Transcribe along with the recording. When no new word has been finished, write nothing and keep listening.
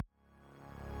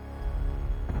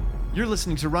You're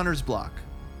listening to Runner's Block,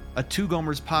 a Two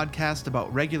Gomers podcast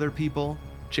about regular people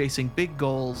chasing big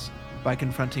goals by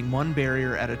confronting one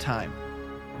barrier at a time.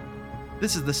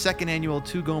 This is the second annual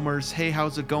Two Gomers Hey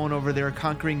How's It Going Over There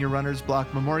Conquering Your Runner's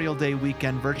Block Memorial Day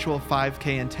Weekend Virtual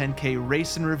 5K and 10K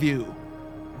Race and Review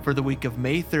for the week of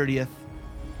May 30th,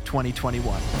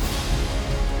 2021.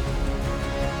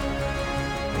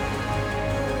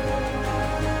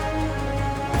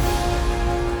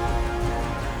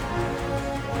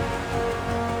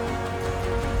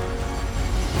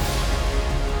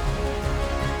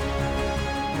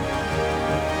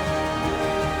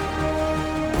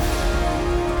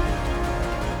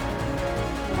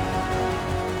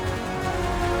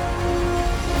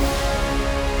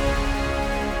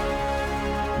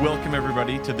 Welcome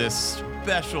everybody to this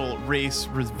special race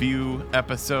review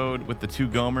episode with the Two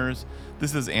Gomers.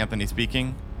 This is Anthony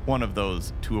speaking, one of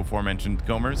those two aforementioned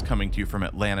Gomers, coming to you from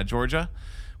Atlanta, Georgia,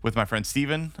 with my friend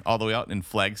Steven, all the way out in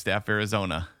Flagstaff,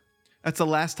 Arizona. That's the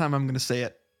last time I'm going to say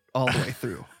it all the way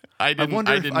through. I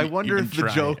wonder if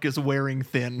the joke is wearing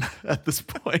thin at this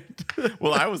point.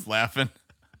 Well, I was laughing.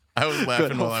 I was laughing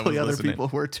Good. while I was Hopefully other listening. people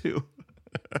were too.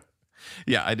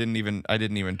 Yeah, I didn't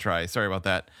even try. Sorry about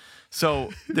that. So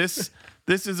this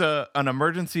is an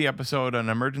emergency episode, an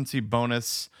emergency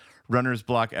bonus Runner's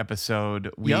Block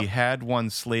episode. We had one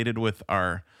slated with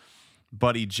our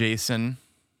buddy Jason.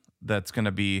 That's going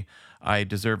to be I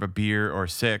Deserve a Beer or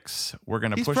Six. We're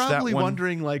going to push that one. He's probably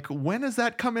wondering, like, when is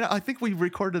that coming out? I think we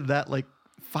recorded that like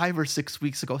 5 or 6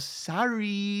 weeks ago.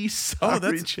 Sorry,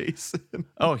 Jason.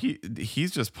 Oh,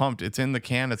 he's just pumped. It's in the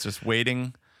can. It's just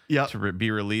waiting to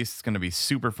be released. It's going to be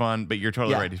super fun. But you're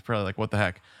totally right. He's probably like, what the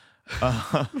heck?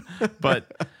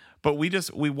 But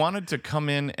we wanted to come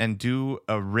in and do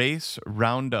a race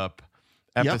roundup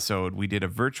episode. We did a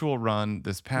virtual run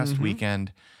this past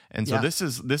weekend, and so this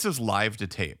is live to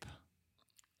tape.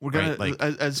 We're gonna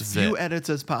as few it. edits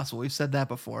as possible. We've said that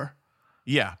before.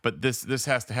 Yeah, but this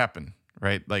has to happen,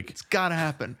 right? Like it's gotta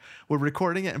happen. We're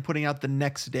recording it and putting out the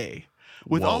next day.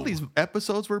 With all these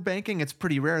episodes we're banking, it's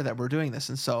pretty rare that we're doing this,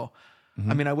 and so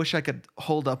I mean, I wish I could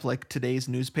hold up like today's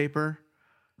newspaper.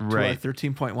 Right. To our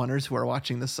 13.1ers who are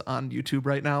watching this on YouTube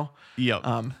right now. Yep.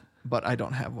 But I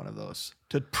don't have one of those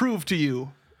to prove to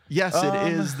you. Yes, it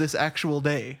is this actual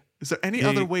day. Is there any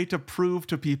other way to prove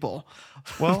to people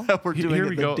that we're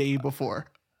doing it the day before?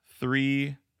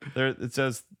 3 there. It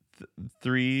says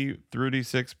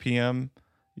 3:36 p.m.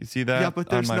 You see that? Yeah, but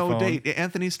there's no phone? date.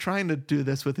 Anthony's trying to do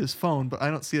this with his phone, but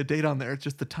I don't see a date on there. It's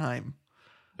just the time.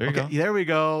 There you go. There we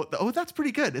go. Oh, that's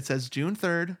pretty good. It says June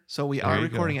 3rd. So we are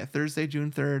recording it Thursday,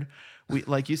 June 3rd. We,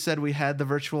 like you said, we had the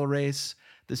virtual race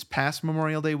this past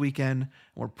Memorial Day weekend.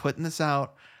 We're putting this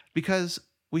out because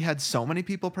we had so many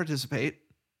people participate.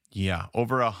 Yeah.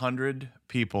 Over 100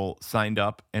 people signed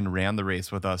up and ran the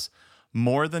race with us.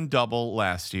 More than double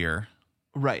last year.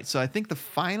 Right. So I think the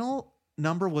final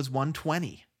number was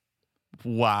 120.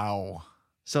 Wow.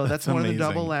 So that's more than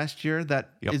double last year.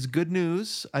 That is good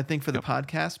news, I think, for the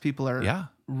podcast. People are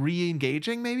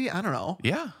re-engaging, maybe. I don't know.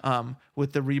 Yeah.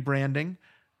 With the rebranding,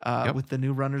 with the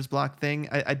new Runner's Block thing.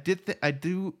 I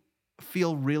do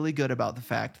feel really good about the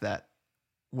fact that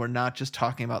we're not just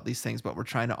talking about these things, but we're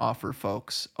trying to offer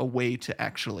folks a way to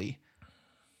actually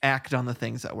act on the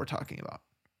things that we're talking about.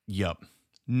 Yep.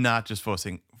 Not just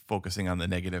focusing on the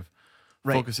negative,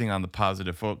 focusing on the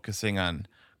positive, focusing on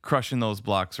crushing those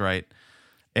blocks, right?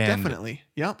 And definitely.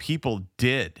 Yep. People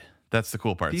did. That's the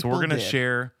cool part. So we're going to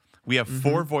share. We have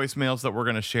 4 voicemails that we're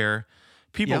going to share.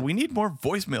 People, we need more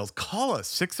voicemails. Call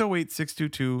us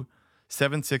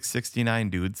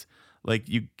 608-622-7669, dudes. Like,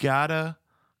 you gotta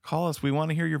call us. We want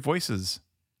to hear your voices.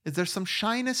 Is there some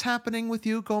shyness happening with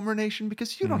you, Gomer Nation?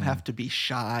 Because you don't have to be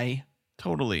shy.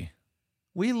 Totally.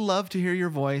 We love to hear your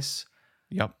voice.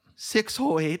 Yep.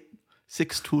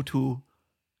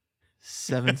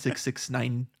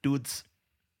 608-622-7669, dudes.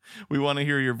 We want to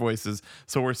hear your voices.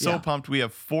 So we're so pumped. We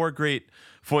have 4 great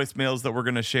voicemails that we're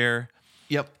going to share.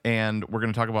 Yep. And we're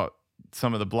going to talk about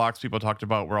some of the blocks people talked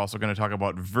about. We're also going to talk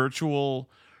about virtual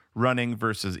running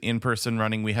versus in-person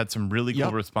running. We had some really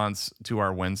cool response to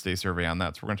our Wednesday survey on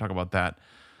that. So we're going to talk about that.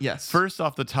 Yes. First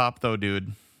off the top, though,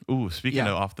 dude. Ooh, speaking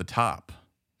of off the top.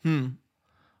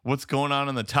 What's going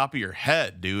on the top of your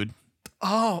head, dude?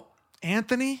 Oh,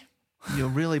 Anthony, you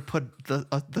really put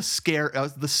the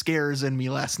scares in me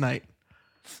last night.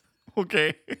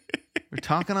 Okay. We're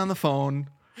talking on the phone.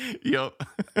 Yep.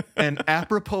 And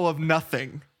apropos of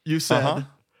nothing, you said,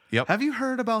 Yep. Have you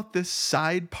heard about this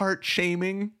side part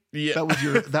shaming? Yeah.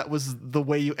 That was the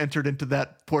way you entered into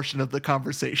that portion of the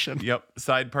conversation. Yep.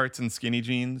 Side parts and skinny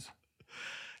jeans.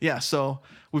 Yeah, so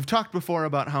We've talked before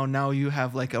about how now you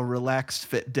have like a relaxed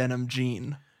fit denim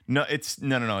jean. No,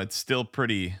 no. It's still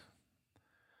pretty.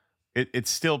 It's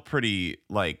still pretty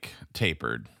like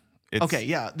tapered. Okay,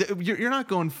 yeah. You're not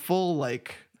going full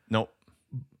like. Nope.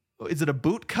 Is it a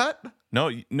boot cut?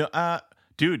 No.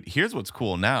 Dude, here's what's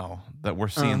cool now that we're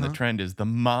seeing the trend is the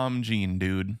mom jean,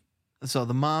 dude. So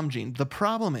the mom jean. The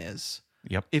problem is,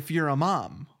 if you're a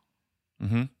mom,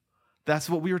 that's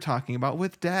what we were talking about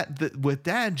with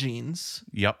dad jeans.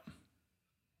 Yep.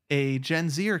 A Gen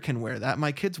Zer can wear that.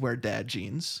 My kids wear dad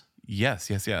jeans.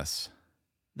 Yes.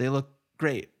 They look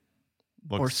great.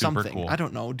 Looks or super something. Cool. I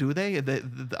don't know. Do they?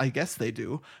 I guess they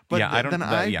do. But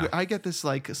yeah, I get this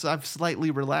like, so I've slightly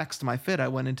relaxed my fit. I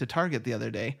went into Target the other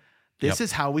day. This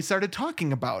is how we started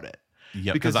talking about it.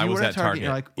 Yep, because I was at Target.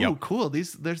 You're like, ooh, cool.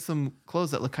 There's some clothes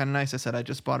that look kind of nice. I said, I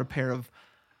just bought a pair of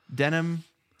denim,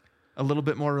 a little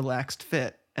bit more relaxed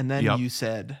fit. And then you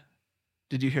said,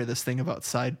 did you hear this thing about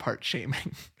side part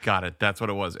shaming? Got it. That's what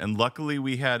it was. And luckily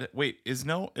we had,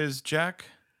 is Jack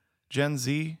Gen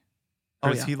Z?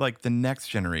 Or is he like the next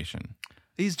generation?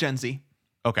 He's Gen Z.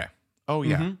 Okay. Oh,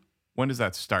 yeah. Mm-hmm. When does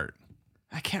that start?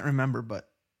 I can't remember, but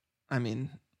I mean,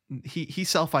 he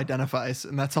self-identifies,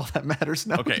 and that's all that matters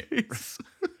nowadays.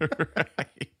 Okay.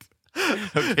 Right.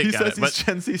 Okay, he says he's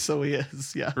Gen Z, so he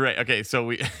is. Yeah. Right. Okay. So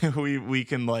we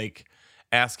can like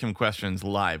ask him questions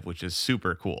live, which is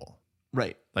super cool.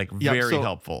 Right. Like very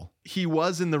helpful. He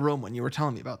was in the room when you were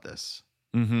telling me about this.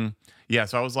 Mm-hmm. Yeah,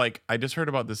 so I was like, I just heard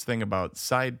about this thing about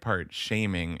side part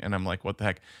shaming, and I'm like, what the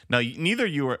heck? Now, neither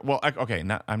you are. Well, okay,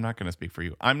 I'm not going to speak for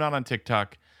you. I'm not on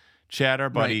TikTok. Chad, our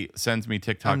buddy, sends me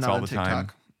TikToks all the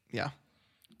time. Yeah.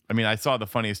 I mean, I saw the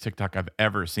funniest TikTok I've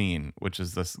ever seen, which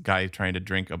is this guy trying to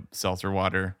drink a seltzer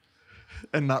water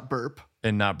and not burp.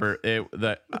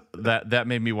 That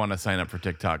made me want to sign up for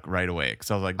TikTok right away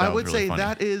because I was like, I would say funny.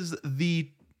 That is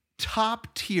the top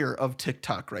tier of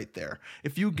TikTok right there.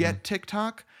 If you get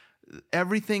TikTok,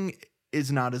 everything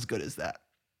is not as good as that.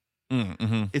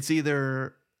 Mm-hmm. It's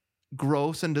either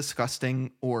gross and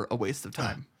disgusting or a waste of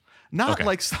time. Not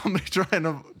like somebody trying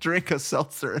to drink a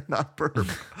seltzer and not burp.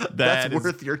 That's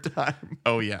worth your time.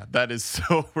 Oh, yeah. That is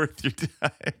so worth your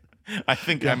time. I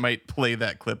think I might play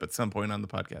that clip at some point on the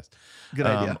podcast. Good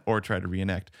idea. Or try to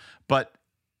reenact. But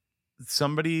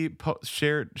somebody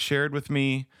shared with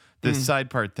me this side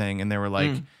part thing, and they were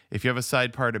like, if you have a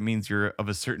side part, it means you're of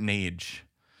a certain age.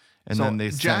 And so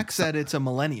then Jack said it's a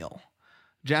millennial.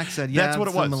 Jack said, yeah, that's what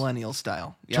it was. Millennial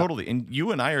style. Yep. Totally. And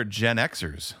you and I are Gen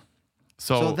Xers.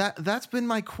 So that's been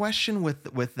my question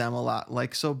with them a lot.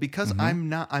 Like, so because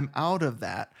I'm out of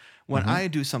that. When I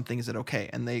do something, is it okay?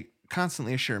 And they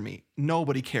constantly assure me,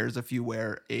 nobody cares if you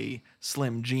wear a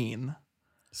slim jean.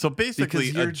 So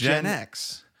basically, because you're Gen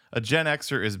X. A Gen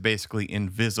Xer is basically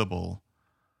invisible.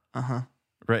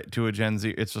 Right, to a Gen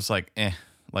Z. It's just like,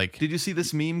 Like, did you see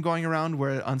this meme going around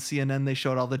where on CNN they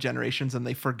showed all the generations and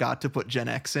they forgot to put Gen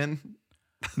X in?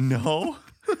 No.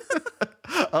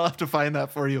 I'll have to find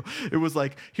that for you. It was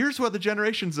like, here's what the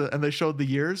generations, and they showed the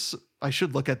years. I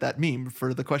should look at that meme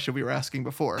for the question we were asking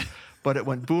before, but it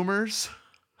went boomers,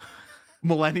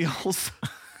 millennials,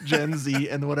 Gen Z,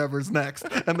 and whatever's next,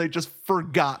 and they just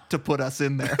forgot to put us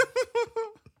in there.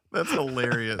 That's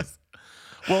hilarious.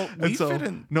 Well,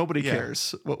 nobody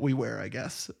cares what we wear, I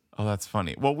guess. Oh, that's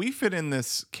funny. Well, we fit in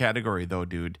this category though,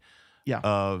 dude. Yeah.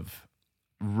 Of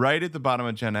right at the bottom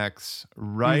of Gen X,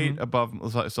 right above.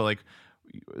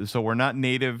 So we're not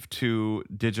native to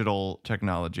digital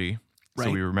technology. Right.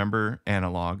 So we remember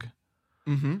analog.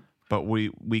 But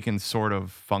we can sort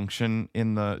of function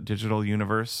in the digital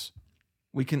universe.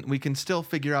 We can still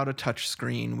figure out a touch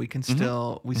screen. We can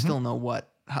still still know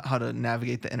how to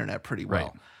navigate the internet pretty well.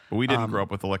 Right. But we didn't grow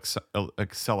up with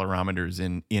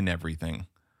accelerometers in everything.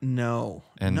 No.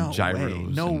 And no gyros.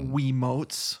 Way. No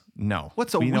Wiimotes. No.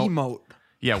 What's a Wiimote?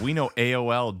 Yeah, we know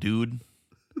AOL, dude.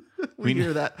 we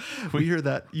hear that. We hear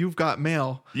that. You've got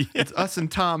mail. Yeah. It's us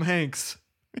and Tom Hanks.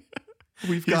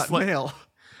 We've got mail.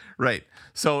 Right.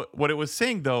 So what it was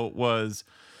saying, though, was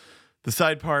the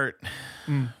side part,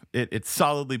 it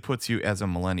solidly puts you as a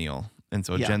millennial. And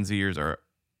so Gen Zers are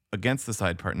against the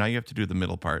side part. Now you have to do the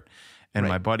middle part. And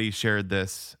my buddy shared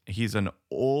this. He's an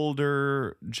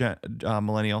older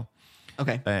millennial.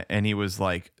 Okay. And he was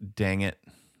like, dang it.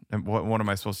 And what am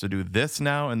I supposed to do this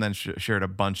now? And then shared a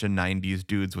bunch of 90s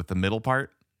dudes with the middle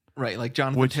part. Right. Like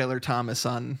Jonathan Taylor Thomas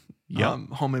on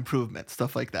Home Improvement,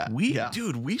 stuff like that.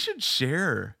 Dude, we should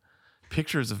share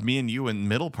pictures of me and you in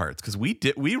middle parts because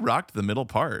we rocked the middle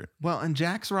part. Well, and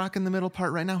Jack's rocking the middle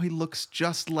part right now. He looks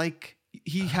just like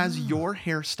he has your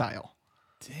hairstyle.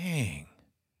 Dang.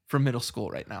 From middle school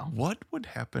right now. What would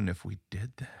happen if we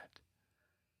did that?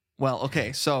 Well,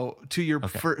 okay. So to your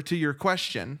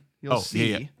question, you'll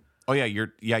see. Yeah. Oh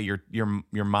yeah, your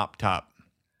mop top.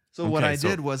 So what I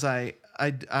did was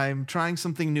I'm trying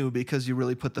something new because you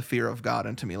really put the fear of God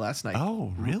into me last night.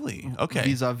 Oh, really? Okay.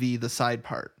 Vis-a-vis the side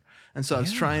part. And so I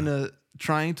was trying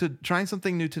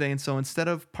something new today. And so instead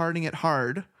of parting it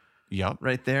hard,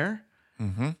 right there,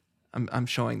 I'm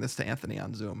showing this to Anthony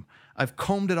on Zoom. I've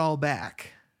combed it all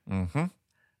back.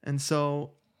 And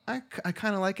so I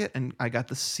kind of like it. And I got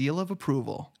the seal of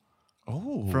approval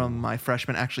from my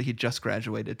freshman. Actually, he just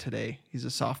graduated today. He's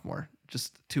a sophomore,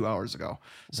 just 2 hours ago.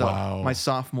 So my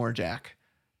sophomore Jack.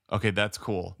 Okay, that's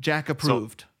cool. Jack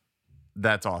approved. So,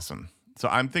 that's awesome. So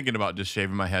I'm thinking about just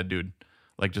shaving my head, dude.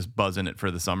 Like just buzzing it for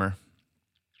the summer.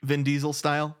 Vin Diesel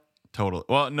style? Totally.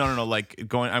 Well, no. Like I'm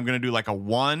going to do like a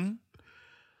 1.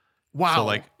 Wow. So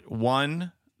like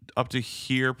 1 up to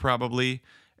here probably.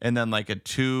 And then like a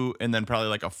 2 and then probably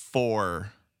like a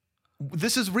 4.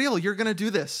 This is real. You're going to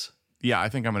do this. Yeah, I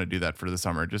think I'm going to do that for the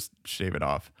summer. Just shave it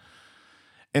off.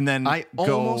 And then I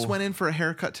almost went in for a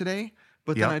haircut today,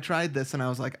 but then I tried this and I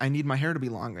was like, I need my hair to be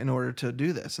long in order to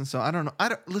do this. And so I don't know.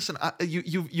 Listen,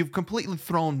 you've completely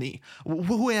thrown me.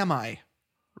 Who am I?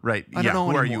 Right. I don't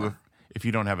know Who anymore. are you if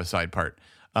you don't have a side part?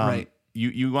 Right.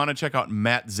 You want to check out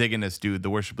Matt Ziganis, dude, the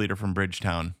worship leader from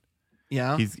Bridgetown.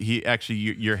 Yeah. He actually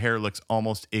your hair looks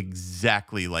almost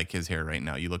exactly like his hair right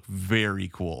now. You look very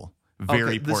cool.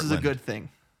 Very Portland. This is a good thing.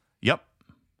 Yep.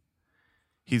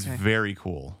 He's very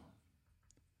cool.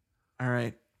 All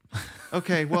right.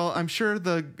 Okay, well, I'm sure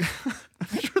the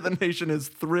nation is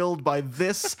thrilled by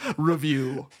this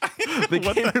review. They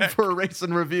came in for a race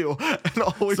and review, and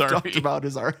all we've talked about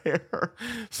is our hair.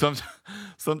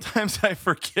 Sometimes I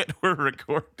forget we're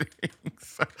recording.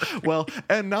 Well,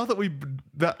 and now that we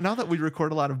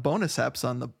record a lot of bonus apps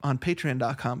on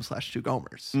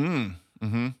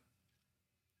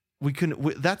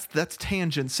patreon.com/2gomers. That's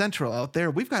tangent central out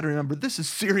there. We've got to remember this is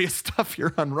serious stuff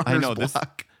here on Runner's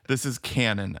Block. This is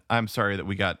canon. I'm sorry that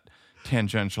we got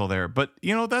tangential there, but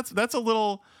that's a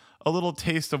little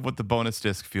taste of what the bonus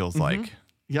disc feels like.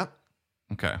 Yep.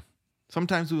 Okay.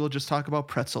 Sometimes we will just talk about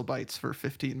pretzel bites for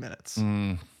 15 minutes.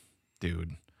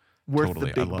 Dude. Worth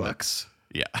totally. the big bucks.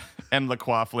 Yeah. And La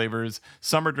Croix flavors,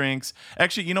 summer drinks.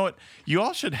 Actually, you know what? You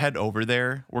all should head over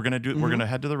there. We're going to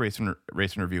head to the race and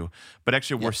review. But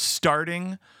actually, we're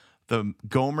starting the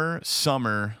Gomer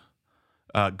Summer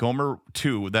Gomer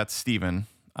 2. That's Steven.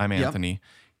 I'm Anthony.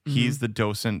 He's the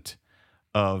docent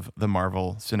of the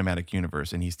Marvel Cinematic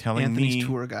Universe, and he's telling Anthony's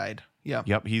tour guide. Yeah.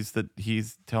 Yep.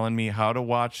 He's telling me how to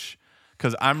watch,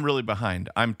 because I'm really behind.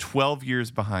 I'm 12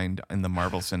 years behind in the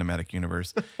Marvel Cinematic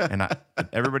Universe, and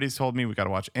everybody's told me we got to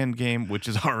watch Endgame, which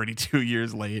is already 2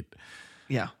 years late.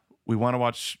 Yeah. We want to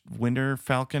watch Winter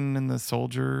Falcon and the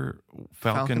Soldier.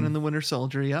 Falcon and the Winter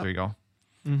Soldier. Yeah. There you go.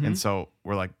 And so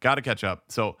we're like, got to catch up.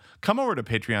 So come over to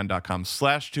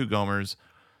patreon.com/2gomers.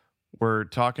 We're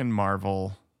talking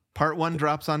Marvel. Part 1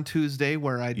 drops on Tuesday,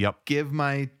 where I give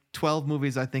my 12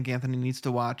 movies I think Anthony needs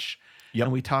to watch. Yep.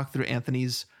 And we talk through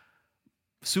Anthony's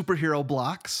superhero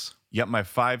blocks. Yep, my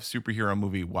 5 superhero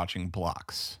movie watching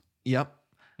blocks. Yep.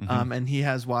 And he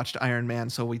has watched Iron Man,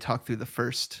 so we talk through the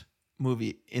first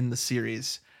movie in the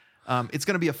series. It's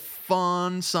going to be a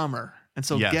fun summer. And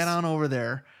so get on over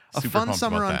there. Super fun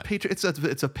summer on Patreon.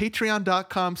 It's a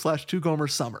patreon.com/2gomer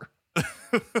summer.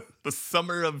 The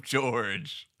summer of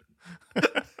George.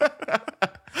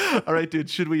 All right, dude.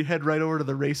 Should we head right over to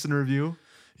the race and review?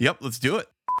 Yep, let's do it.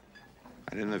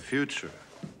 And in the future,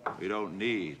 we don't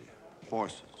need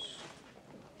horses.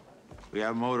 We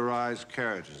have motorized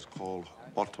carriages called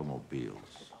automobiles.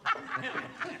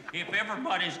 If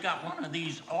everybody's got one of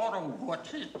these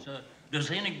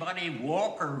does anybody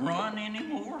walk or run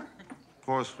anymore? Of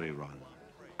course we run,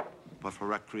 but for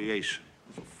recreation,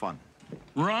 for fun.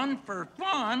 Run for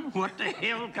fun? What the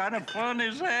hell kind of fun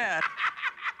is that?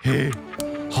 Hey,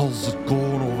 how's it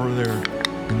going over there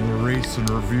in the race and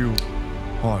review?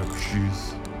 Oh,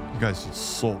 jeez. You guys did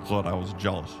so good. I was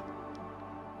jealous.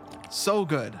 So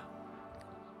good.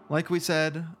 Like we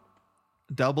said,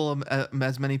 double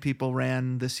as many people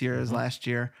ran this year as last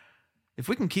year. If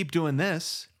we can keep doing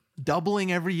this,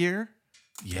 doubling every year.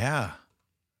 Yeah.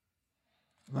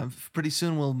 Pretty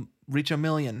soon we'll reach 1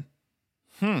 million.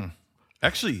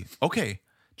 Actually, okay.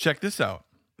 Check this out.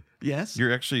 Yes.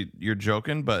 You're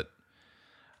joking, but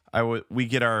we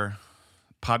get our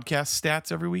podcast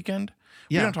stats every weekend.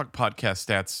 Yeah. We don't talk podcast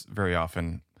stats very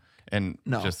often, and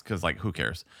just because, like, who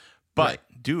cares? But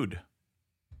dude,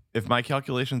 if my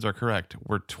calculations are correct,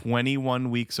 we're 21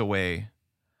 weeks away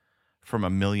from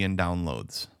 1 million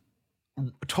downloads.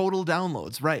 Total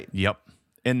downloads, right? Yep.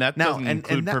 And that doesn't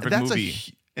include Perfect Movie.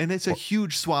 And it's a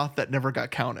huge swath that never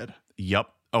got counted. Yep.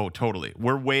 Oh, totally.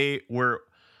 We're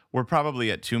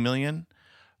probably at 2 million.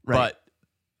 Right.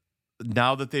 But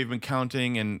now that they've been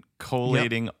counting and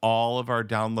collating all of our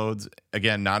downloads,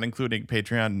 again, not including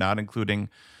Patreon, not including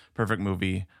Perfect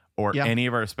Movie or any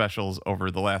of our specials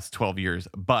over the last 12 years,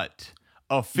 but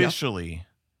officially,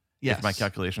 if my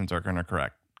calculations are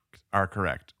correct,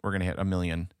 we're going to hit 1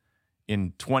 million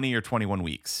in 20 or 21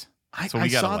 weeks. I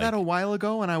saw that a while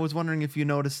ago, and I was wondering if you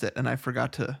noticed it, and I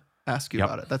forgot to ask you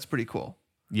about it. That's pretty cool.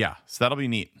 Yeah, so that'll be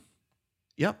neat.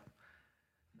 Yep.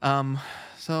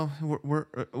 So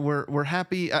we're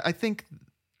happy. I think.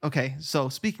 Okay, so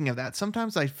speaking of that,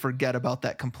 sometimes I forget about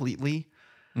that completely.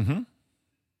 Mm-hmm.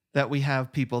 That we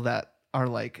have people that are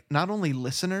like not only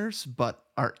listeners but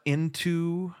are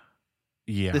into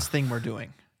this thing we're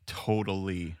doing.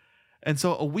 Totally. And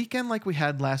so a weekend like we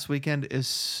had last weekend is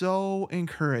so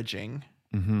encouraging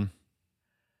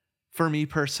for me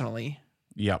personally.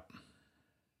 Yep.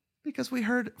 Because we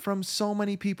heard from so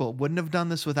many people. Wouldn't have done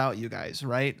this without you guys,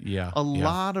 right? Yeah. A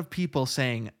lot of people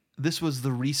saying this was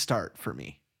the restart for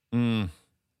me.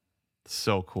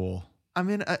 So cool. I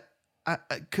mean,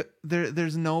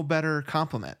 there's no better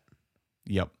compliment.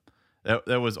 Yep.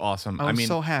 That was awesome. I was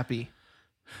so happy.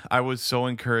 I was so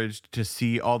encouraged to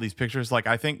see all these pictures. Like,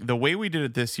 I think the way we did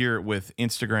it this year with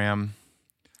Instagram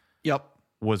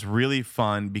was really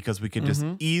fun because we could just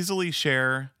easily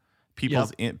share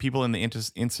people in the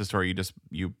Insta story.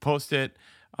 You post it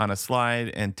on a slide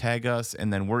and tag us,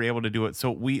 and then we're able to do it.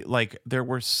 So there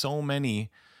were so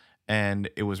many, and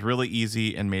it was really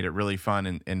easy and made it really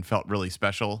fun and felt really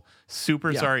special.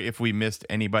 Super sorry if we missed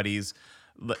anybody's,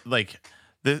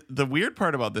 The weird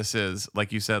part about this is,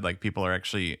 like you said, like people are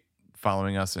actually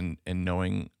following us and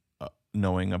knowing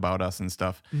about us and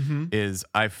stuff. Is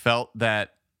I felt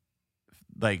that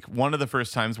like one of the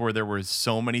first times where there were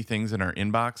so many things in our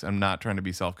inbox. I'm not trying to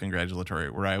be self-congratulatory,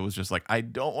 where I was just like, I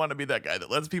don't want to be that guy that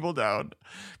lets people down,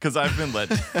 because I've been let.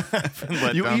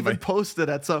 You even posted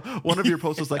at one of your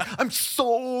posts was like, I'm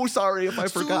so sorry if I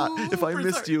forgot, if I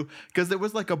missed you, because there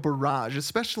was like a barrage,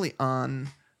 especially on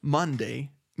Monday.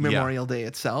 Memorial Day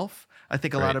itself. I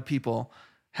think a lot of people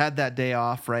had that day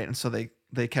off, right? And so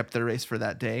they kept their race for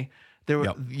that day.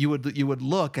 You would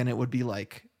look, and it would be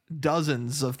like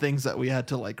dozens of things that we had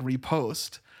to like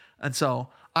repost. And so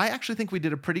I actually think we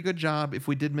did a pretty good job. If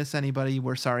we did miss anybody,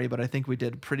 we're sorry, but I think we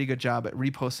did a pretty good job at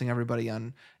reposting everybody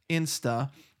on Insta.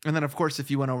 And then of course,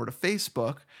 if you went over to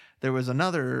Facebook, there was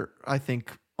another, I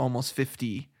think, almost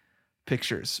 50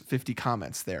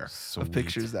 comments there of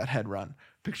pictures that had run.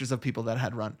 Pictures of people that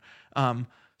had run.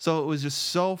 So it was just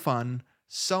so fun,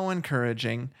 so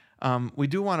encouraging. We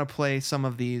do want to play some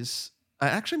of these.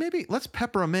 Actually, maybe let's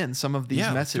pepper them in, some of these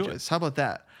messages. How about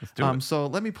that? Let's do it. So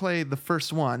let me play the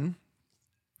first one.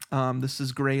 This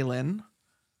is Graylin.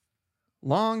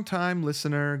 Long-time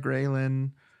listener,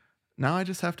 Graylin. Now I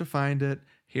just have to find it.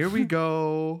 Here we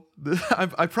go.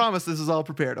 I promise this is all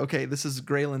prepared. Okay, this is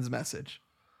Graylin's message.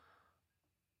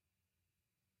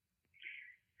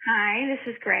 Hi,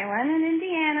 this is Graylin in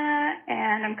Indiana,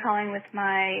 and I'm calling with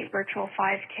my virtual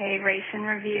 5K race and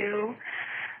review.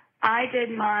 I did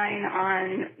mine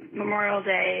on Memorial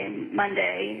Day,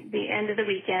 Monday, the end of the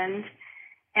weekend,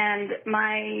 and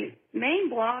my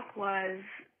main block was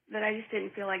that I just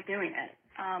didn't feel like doing it.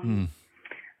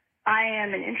 I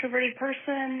am an introverted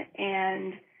person,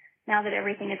 and now that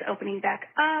everything is opening back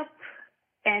up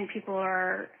and people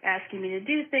are asking me to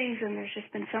do things, and there's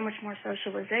just been so much more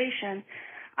socialization,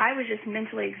 I was just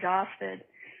mentally exhausted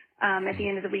at the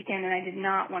end of the weekend, and I did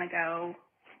not want to go.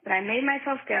 But I made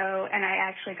myself go, and I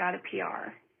actually got a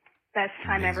PR. Best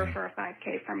time ever for a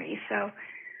 5K for me. So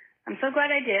I'm so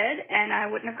glad I did, and I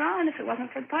wouldn't have gone if it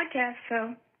wasn't for the podcast.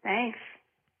 So thanks.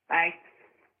 Bye.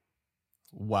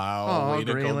 Wow. Way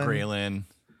to go, Graylin.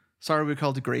 Sorry we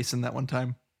called you Grayson that one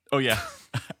time. Oh, yeah.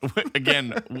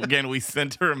 Again, we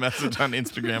sent her a message on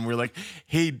Instagram. We're like,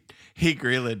 hey,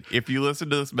 Graylin, if you listen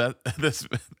to this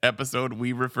episode,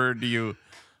 we referred to you,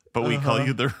 but we call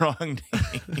you the wrong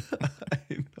name.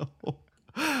 I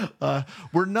know.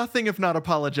 We're nothing if not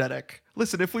apologetic.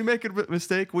 Listen, if we make a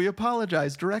mistake, we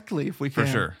apologize directly if we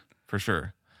can. For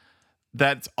sure.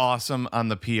 That's awesome on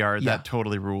the PR. Yeah. That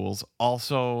totally rules.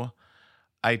 Also,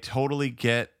 I totally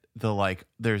get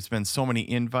there's been so many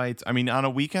invites. I mean, on a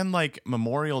weekend like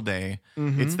Memorial Day,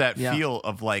 it's that feel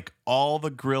of like all the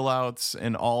grill outs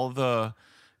and all the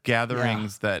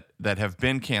gatherings that have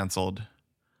been canceled.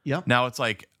 Yep. Now it's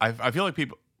like, I feel like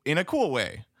people, in a cool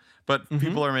way, but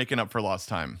people are making up for lost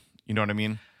time. You know what I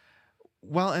mean?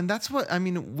 Well, and that's what, I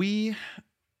mean,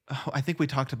 I think we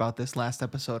talked about this last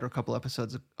episode or a couple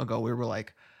episodes ago. We were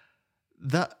like,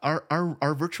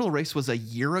 our virtual race was a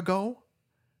year ago,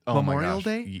 Oh my Memorial gosh.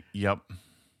 Day. Yep.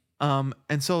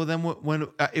 And so then when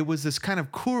it was this kind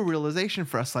of cool realization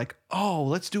for us, like, oh,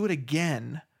 let's do it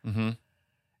again. Mm-hmm.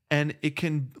 And it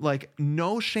can, like,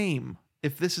 no shame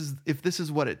if this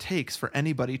is what it takes for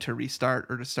anybody to restart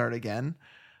or to start again.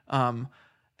 And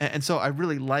so I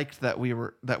really liked that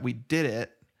we did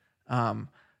it.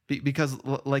 Because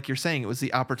like you're saying, it was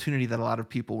the opportunity that a lot of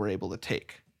people were able to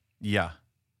take. Yeah.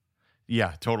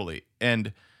 Yeah, totally.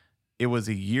 And it was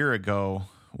a year ago.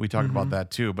 We talked about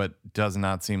that too, but does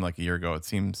not seem like a year ago. It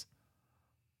seems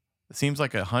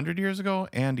like 100 years ago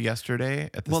and yesterday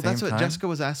at the same time. Well, that's what Jessica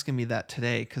was asking me that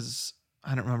today, because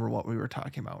I don't remember what we were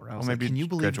talking about. I was maybe can you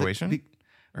believe graduation?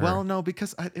 Well, no,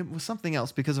 because it was something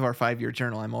else. Because of our 5-year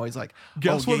journal, I'm always like,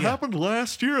 guess what happened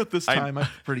last year at this time? I'm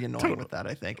pretty annoying with that,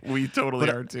 I think. We totally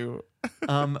are too.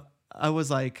 I was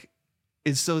like,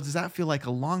 does that feel like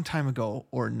a long time ago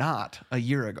or not? A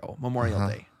year ago, Memorial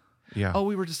Day. Yeah. Oh,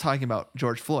 we were just talking about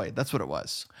George Floyd. That's what it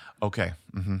was. Okay.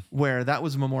 Mm-hmm. Where that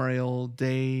was Memorial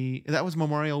Day. That was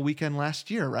Memorial weekend last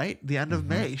year, right? The end of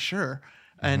May, sure.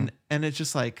 And it's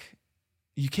just like,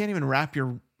 you can't even wrap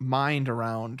your mind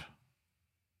around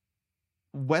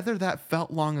whether that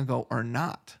felt long ago or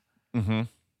not. Mm-hmm.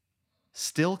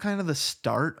 Still kind of the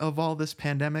start of all this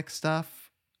pandemic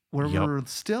stuff, where we're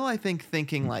still, I think,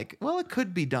 thinking like, well, it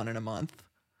could be done in a month.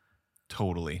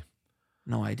 Totally.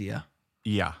 No idea.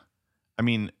 Yeah. I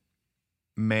mean,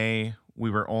 May, we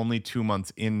were only 2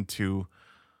 months into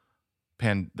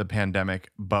the pandemic,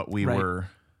 but we were...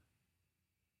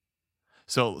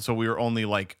 So we were only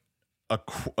like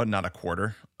not a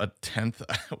quarter, a tenth,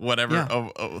 whatever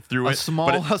of through a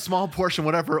small portion,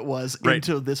 whatever it was,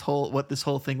 into what this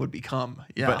whole thing would become.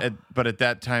 Yeah. But at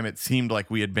that time, it seemed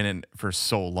like we had been in for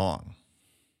so long.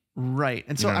 Right.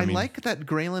 And so I mean? like that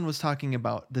Graylin was talking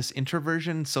about this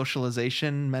introversion,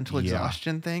 socialization, mental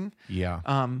exhaustion thing. Yeah.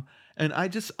 And I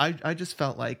just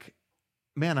felt like,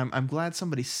 man, I'm glad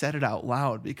somebody said it out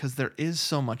loud, because there is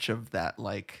so much of that,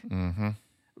 like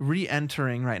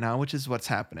re-entering right now, which is what's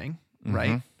happening.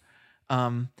 Right.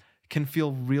 Can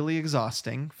feel really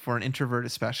exhausting for an introvert,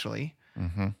 especially.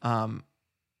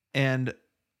 And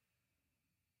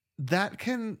that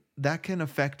can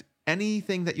affect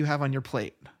anything that you have on your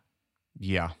plate.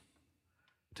 Yeah.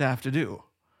 To have to do.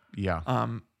 Yeah.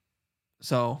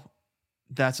 So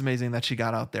that's amazing that she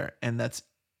got out there, and that's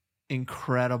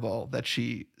incredible that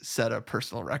she set a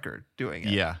personal record doing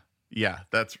it. Yeah. Yeah.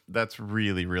 That's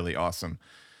really, really awesome.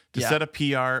 To set a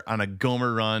PR on a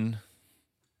Gomer run.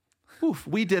 Oof,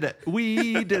 we did it.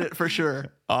 We did it for sure.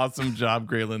 Awesome job,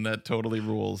 Graylin. That totally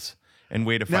rules. And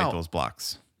way to fight those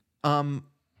blocks.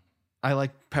 I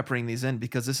like peppering these in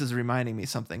because this is reminding me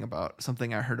something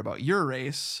I heard about your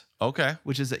race. Okay.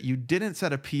 Which is that you didn't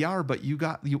set a PR, but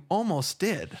you almost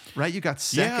did, right? You got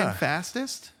second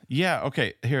fastest. Yeah.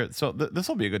 Okay. Here. So this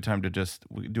will be a good time to just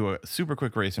do a super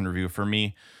quick race in review for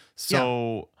me.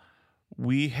 So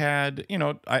we had,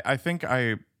 I think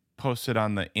I posted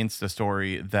on the Insta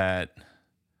story that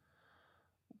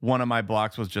one of my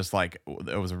blocks was just like,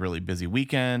 it was a really busy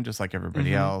weekend, just like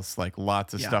everybody else, like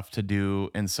lots of stuff to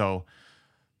do. And so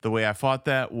the way I fought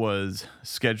that was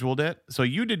scheduled it. So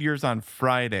you did yours on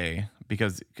Friday,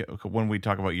 because when we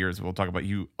talk about yours, we'll talk about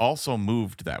you also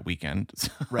moved that weekend.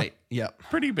 Right. Yep.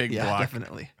 Pretty big block.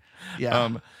 Definitely.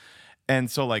 Yeah.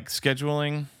 And so like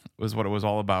scheduling was what it was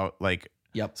all about. Like,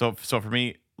 So for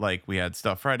me, like we had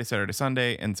stuff Friday, Saturday,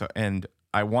 Sunday. And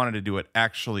I wanted to do it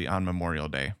actually on Memorial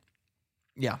Day.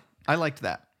 Yeah. I liked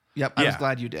that. Yep. I was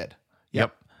glad you did.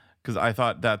 Yep. Because I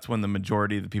thought that's when the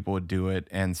majority of the people would do it.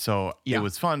 And so it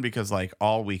was fun because like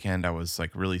all weekend I was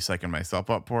like really psyching myself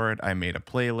up for it. I made a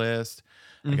playlist.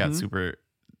 I got super,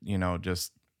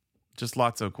 just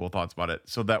lots of cool thoughts about it.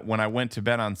 So that when I went to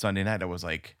bed on Sunday night, I was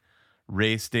like,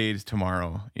 race days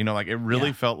tomorrow. Like it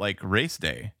really felt like race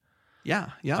day.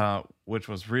 Yeah. Yeah. Which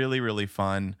was really, really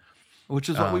fun. Which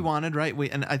is what we wanted, right?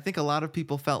 And I think a lot of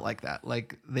people felt like that.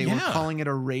 Like they were calling it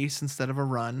a race instead of a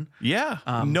run. Yeah.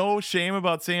 No shame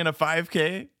about saying a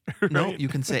 5K. Right? No, you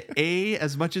can say A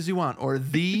as much as you want, or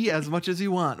the as much as you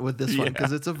want with this one,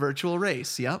 because it's a virtual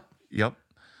race. Yep.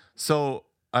 So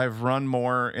I've run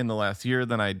more in the last year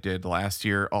than I did last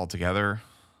year altogether.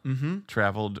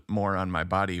 Traveled more on my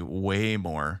body, way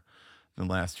more than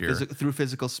last year. Through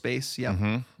physical space.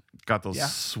 Yeah. Got those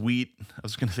sweet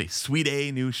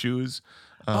A new shoes.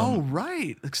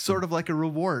 Right. It's sort of like a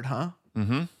reward, huh?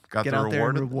 Got Get the out reward. There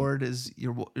and reward is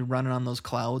you're running on those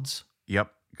clouds.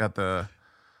 Yep. Got the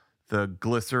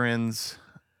glycerins,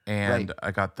 and I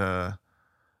got the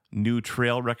new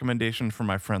trail recommendation from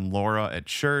my friend Laura at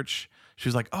church. She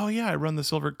was like, "Oh yeah, I run the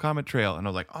Silver Comet Trail," and I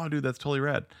was like, "Oh dude, that's totally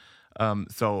rad."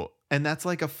 And that's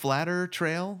like a flatter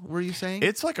trail, were you saying?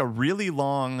 It's like a really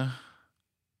long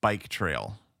bike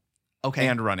trail. Okay.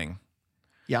 And running.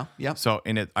 Yeah. Yep. So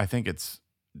I think it's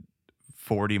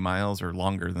 40 miles or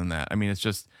longer than that. I mean, it's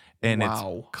just, and it's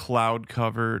cloud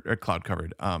covered,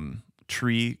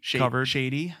 tree covered.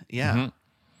 Shady. Yeah.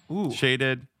 Mm-hmm. Ooh.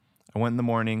 Shaded. I went in the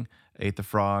morning, ate the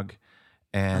frog,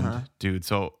 and dude,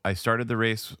 so I started the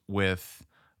race with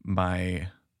my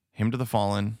Hymn to the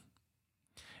Fallen.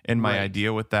 And my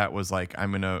idea with that was like, I'm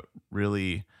going to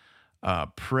really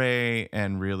pray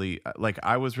and really, like,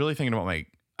 I was really thinking about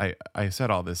I said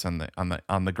all this on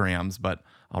the grams, but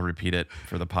I'll repeat it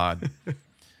for the pod.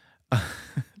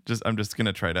 I'm just going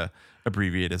to try to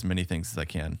abbreviate as many things as I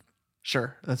can.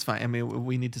 Sure. That's fine. I mean,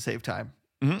 we need to save time.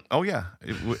 Mm-hmm. Oh yeah.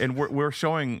 And we're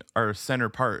showing our center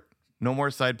part. No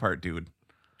more side part, dude.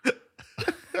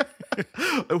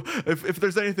 If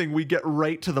there's anything, we get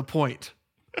right to the point.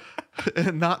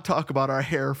 And not talk about our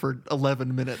hair for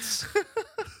 11 minutes.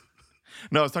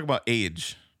 No, I was talking about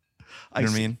age. You know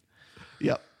what I mean?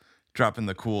 Yep. Dropping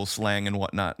the cool slang and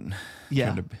whatnot.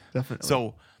 Yeah, definitely.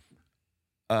 So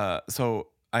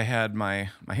I had my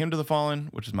Hymn to the Fallen,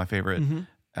 which is my favorite.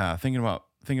 Mm-hmm. Thinking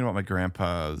about my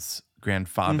grandpa's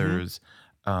grandfathers,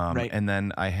 and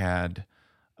then I had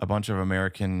a bunch of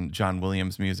American John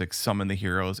Williams music, Summon the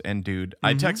Heroes, and dude,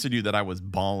 I texted you that I was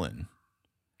bawling.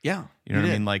 Yeah, you know what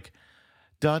I mean, like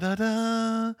da da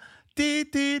da dee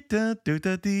dee da do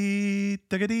da dee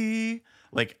da ga dee.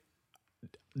 Like,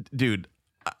 dude,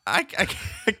 I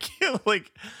can't,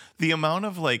 like, the amount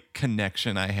of like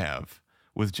connection I have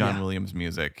with John Williams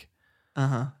music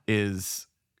is,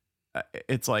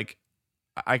 it's like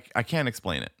I can't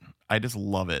explain it. I just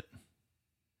love it.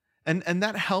 And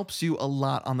that helps you a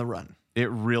lot on the run.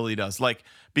 It really does. Like,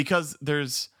 because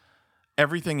there's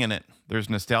everything in it. There's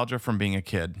nostalgia from being a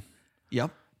kid.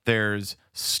 Yep. There's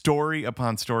story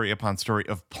upon story upon story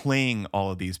of playing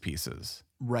all of these pieces.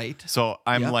 Right. So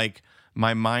I'm like,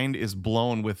 my mind is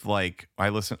blown with, like,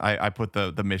 I put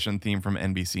the mission theme from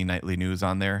NBC Nightly News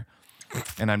on there,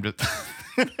 and I'm just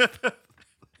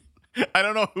I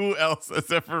don't know who else has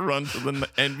ever run to the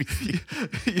NBC.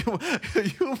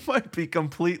 You might be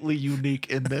completely unique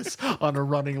in this on a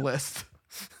running list.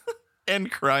 And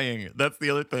crying. That's the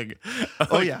other thing.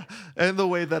 Oh, yeah. And the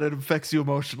way that it affects you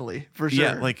emotionally, for sure.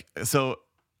 Yeah, like, so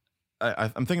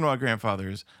I'm thinking about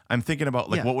grandfathers. I'm thinking about,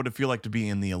 like, what would it feel like to be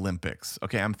in the Olympics?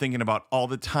 Okay, I'm thinking about all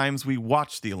the times we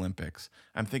watched the Olympics.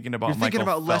 I'm thinking about thinking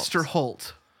about Phelps. Lester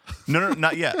Holt. No,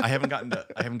 not yet. I haven't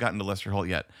gotten to Lester Holt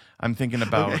yet. I'm thinking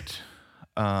about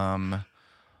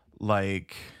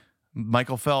like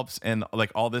Michael Phelps and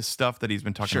like all this stuff that he's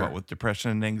been talking about with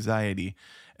depression and anxiety.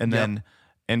 And then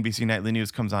NBC Nightly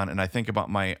News comes on, and I think about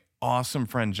my awesome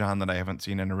friend John that I haven't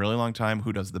seen in a really long time,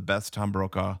 who does the best Tom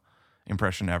Brokaw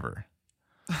impression ever.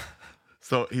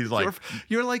 So he's like,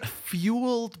 you're like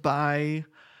fueled by,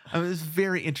 I mean, it's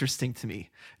very interesting to me.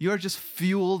 You are just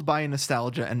fueled by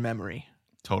nostalgia and memory.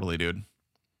 Totally, dude.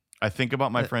 I think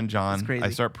about my friend John.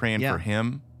 I start praying for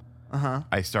him.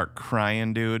 I start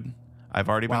crying, dude. I've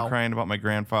already been crying about my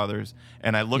grandfathers.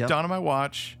 And I look down at my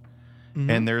watch,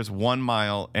 and there's 1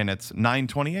 mile, and it's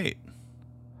 9:28.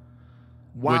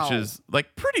 Wow. Which is,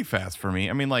 like, pretty fast for me.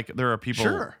 I mean, like, there are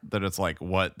people that it's like,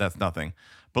 what? That's nothing.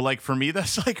 But, like, for me,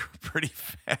 that's, like, pretty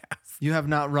fast. You have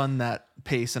not run that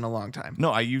pace in a long time.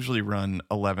 No, I usually run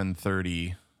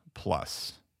 11:30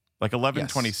 plus. Like,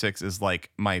 11:26 is,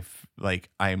 like, I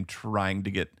am trying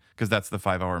to get, because that's the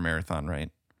 5-hour marathon,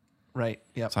 right? Right,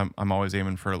 yeah. So I'm always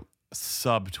aiming for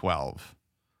sub 12.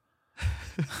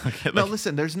 Okay, now,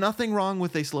 listen, there's nothing wrong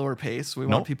with a slower pace. We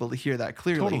want people to hear that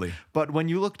clearly. Totally. But when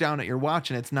you look down at your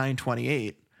watch and it's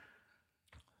 9:28.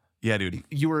 Yeah, dude.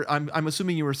 I'm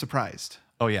assuming you were surprised.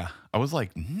 Oh, yeah. I was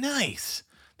like, nice.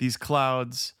 These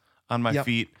clouds on my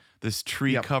feet, this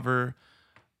tree cover,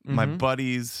 my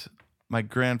buddies, my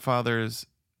grandfathers.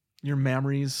 Your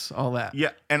memories, all that.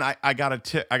 Yeah, and I got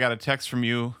a text from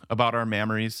you about our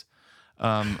memories.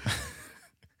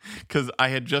 Because I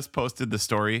had just posted the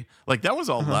story. Like, that was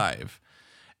all live.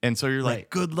 And so you're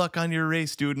like, good luck on your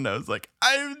race, dude. And I was like,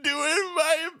 I'm doing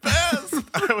my best.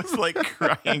 I was like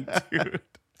crying, dude.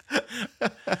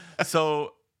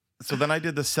 So then I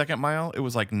did the second mile. It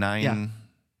was like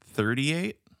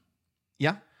 9:38.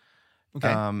 Yeah. Okay.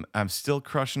 I'm still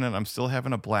crushing it. I'm still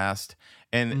having a blast.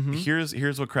 And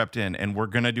here's what crept in. And we're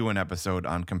going to do an episode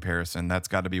on comparison. That's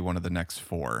got to be one of the next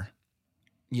 4.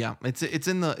 Yeah, it's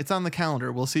on the calendar.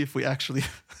 We'll see if we actually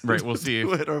we'll see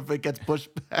do it or if it gets pushed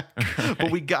back. But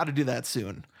we got to do that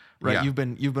soon. right? Yeah.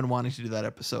 You've been wanting to do that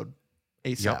episode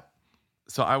ASAP. Yep.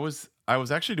 So I was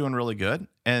actually doing really good.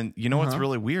 And you know what's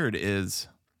really weird is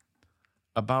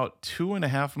about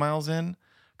 2.5 miles in,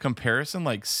 comparison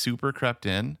like super crept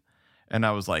in. And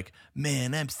I was like,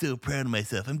 man, I'm so proud of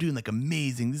myself. I'm doing like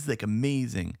amazing. This is like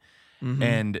amazing.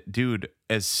 And dude,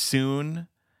 as soon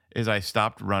as I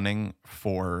stopped running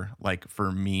for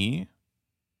me,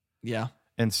 Yeah.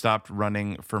 and stopped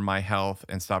running for my health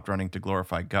and stopped running to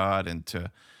glorify God and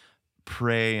to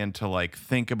pray and to like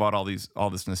think about all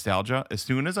this nostalgia, as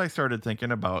soon as I started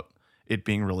thinking about it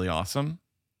being really awesome,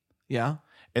 Yeah.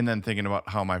 and then thinking about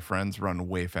how my friends run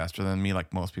way faster than me,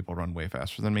 like most people run way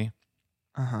faster than me,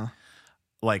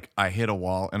 like I hit a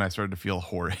wall and I started to feel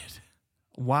horrid.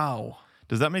 Wow.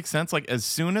 Does that make sense? Like as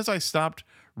soon as I stopped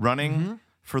running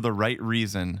for the right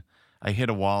reason, I hit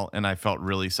a wall and I felt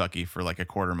really sucky for like a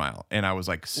quarter mile, and I was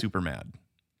like super mad.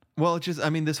 Well,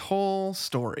 this whole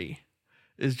story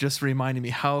is just reminding me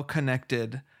how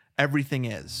connected everything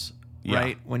is,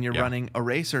 right? When you're running a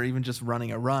race or even just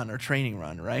running a run or training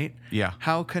run, right? Yeah.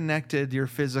 How connected your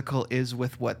physical is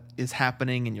with what is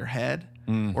happening in your head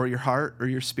or your heart or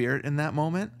your spirit in that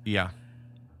moment. Yeah.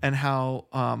 And how,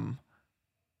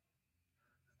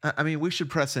 we should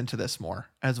press into this more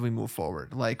as we move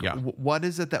forward. Like, what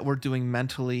is it that we're doing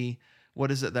mentally?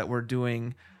 What is it that we're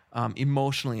doing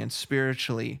emotionally and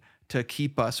spiritually to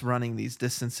keep us running these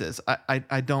distances?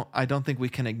 I don't think we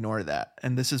can ignore that.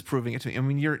 And this is proving it to me. I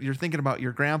mean, you're thinking about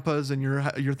your grandpas and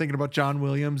you're thinking about John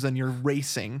Williams and you're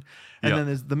racing. And then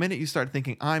there's the minute you start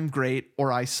thinking I'm great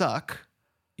or I suck.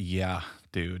 Yeah,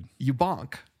 dude. You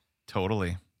bonk.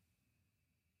 Totally.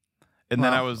 And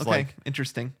then I was like,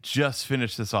 interesting. Just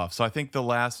finish this off. So I think the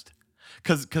last,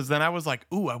 because then I was like,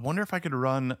 ooh, I wonder if I could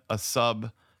run a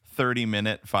sub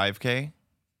 30-minute 5K.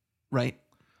 Right.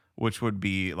 Which would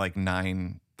be like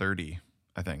 9:30,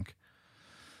 I think.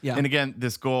 Yeah. And again,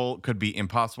 this goal could be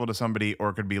impossible to somebody, or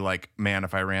it could be like, man,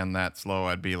 if I ran that slow,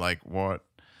 I'd be like, what?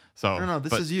 So no,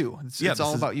 this is you. It's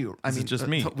all about you. This is just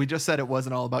me. We just said it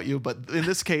wasn't all about you, but in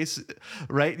this case,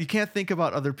 right? You can't think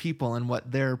about other people and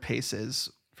what their pace is.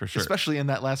 For sure. Especially in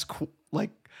that last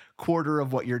quarter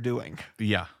of what you're doing.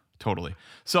 Yeah, totally.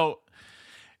 So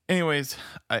anyways,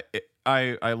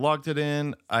 I logged it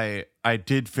in. I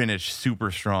did finish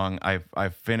super strong. I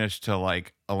finished to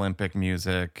like Olympic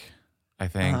music, I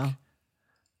think.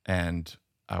 And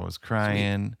I was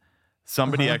crying. Sweet.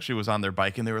 Somebody actually was on their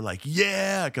bike and they were like,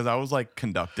 yeah, because I was like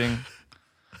conducting.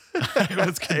 I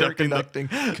was conducting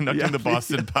the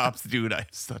Boston Pops, dude. I'm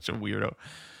such a weirdo.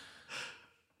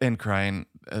 And crying.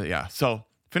 So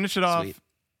finish it off. Sweet.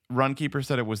 Runkeeper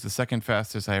said it was the second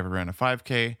fastest I ever ran a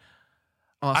 5K.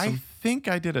 Awesome. I think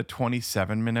I did a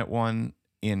 27-minute one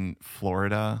in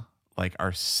Florida, like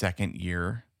our second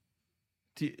year.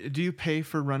 Do you pay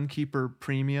for Runkeeper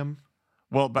Premium?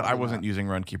 Well, but I wasn't using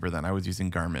Runkeeper then. I was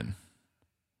using Garmin.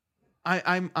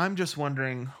 I'm just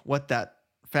wondering what that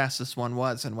fastest one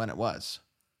was and when it was.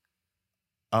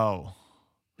 Oh.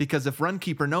 Because if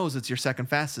Runkeeper knows it's your second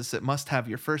fastest, it must have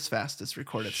your first fastest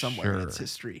recorded somewhere in its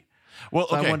history. Well,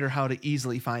 so I wonder how to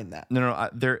easily find that. No,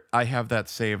 I have that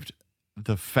saved.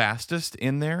 The fastest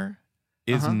in there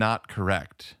is not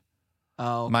correct.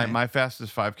 Oh, okay. My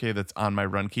fastest 5K that's on my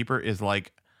Runkeeper is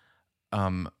like,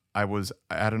 I was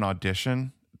at an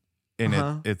audition,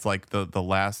 and it's like the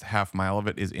last half mile of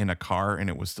it is in a car, and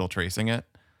it was still tracing it.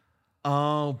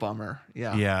 Oh, bummer.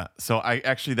 Yeah. Yeah. So I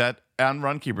actually that on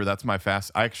Runkeeper, that's my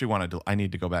fast. I actually I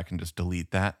need to go back and just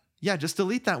delete that. Yeah, just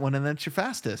delete that one, and then it's your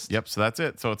fastest. Yep. So that's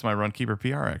it. So it's my Runkeeper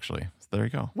PR actually. So there you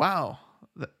go. Wow.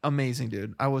 Amazing,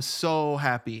 dude. I was so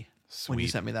happy when you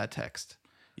sent me that text.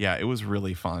 Yeah, it was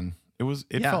really fun.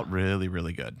 It felt really,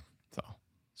 really good. So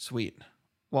sweet.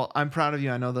 Well, I'm proud of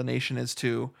you. I know the nation is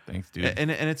too. Thanks, dude.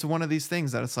 And it's one of these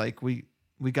things that it's like we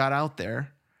got out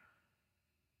there.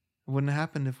 It wouldn't have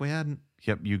happened if we hadn't.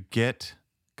 Yep, you get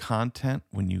content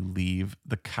when you leave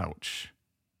the couch.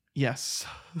 Yes.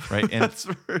 Right? And that's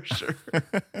for sure.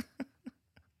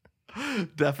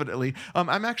 Definitely.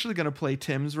 I'm actually going to play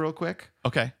Tim's real quick.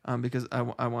 Okay. Because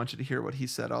I want you to hear what he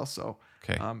said also.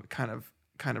 Okay.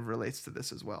 Kind of relates to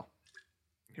this as well.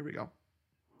 Here we go.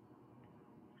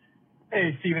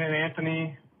 Hey, Stephen and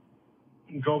Anthony,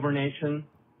 Gober Nation.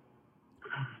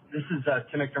 This is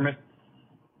Tim McDermott,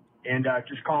 and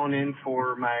just calling in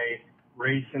for my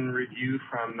race and review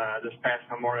from this past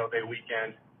Memorial Day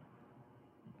weekend.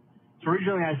 So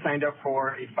originally I signed up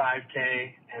for a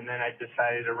 5K, and then I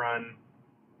decided to run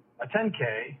a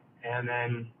 10K, and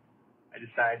then I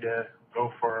decided to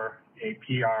go for a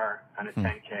PR on a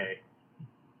 10K,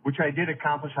 which I did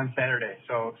accomplish on Saturday.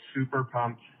 So super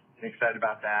pumped and excited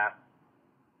about that.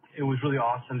 it was really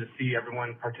awesome to see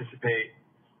everyone participate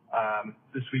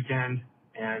this weekend.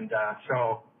 And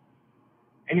so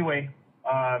anyway,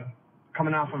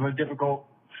 coming off of a difficult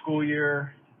school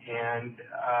year, and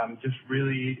just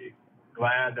really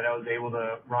glad that I was able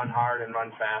to run hard and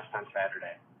run fast on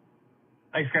Saturday.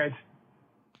 Thanks, guys.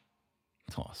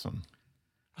 That's awesome.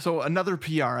 So another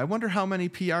PR. I wonder how many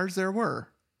PRs there were.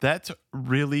 That's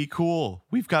really cool.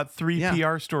 We've got 3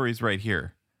 PR stories right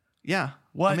here. Yeah.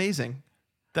 What? Amazing.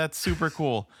 That's super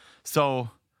cool. So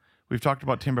we've talked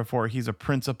about Tim before. He's a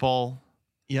principal.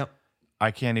 Yep.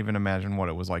 I can't even imagine what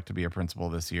it was like to be a principal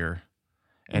this year.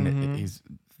 And he's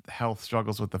health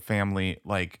struggles with the family.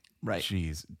 Like,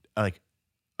 geez, like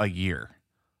a year.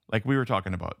 Like we were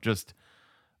talking about, just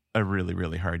a really,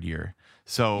 really hard year.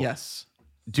 So yes,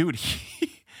 dude,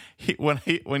 when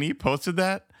he posted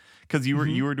that, because you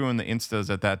were doing the Instas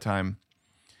at that time,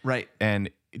 right? And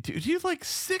dude, you like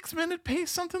 6-minute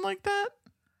pace, something like that.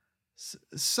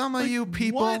 Some of you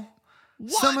people, what?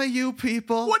 Some of you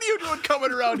people, what are you doing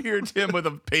coming around here, Tim, with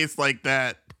a pace like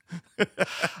that?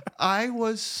 I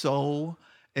was so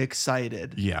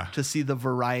excited, to see the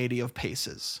variety of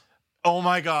paces. Oh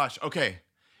my gosh! Okay,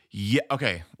 yeah,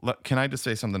 okay. Can I just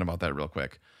say something about that real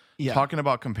quick? Yeah. Talking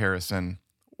about comparison.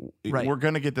 Right. We're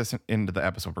going to get this into the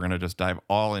episode. We're going to just dive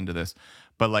all into this.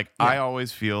 But like, I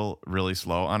always feel really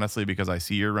slow, honestly, because I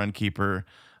see your Runkeeper.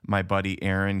 My buddy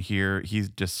Aaron here, he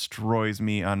destroys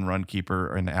me on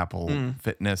Runkeeper and Apple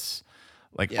Fitness,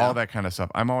 like all that kind of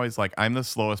stuff. I'm always like, I'm the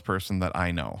slowest person that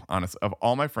I know, honestly. Of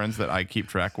all my friends that I keep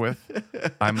track with,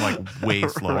 I'm like way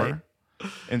slower.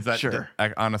 Right. And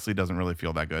that honestly doesn't really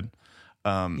feel that good.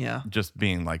 Just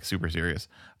being like super serious.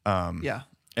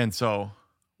 And so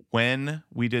when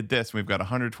we did this, we've got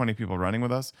 120 people running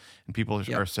with us, and people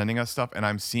are sending us stuff, and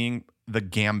I'm seeing the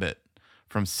gambit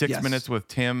from 6 minutes with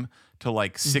Tim to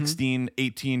like 16,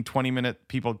 18, 20-minute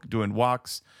people doing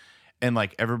walks, and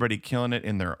like everybody killing it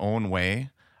in their own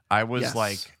way. I was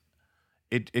like,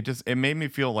 it made me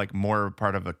feel like more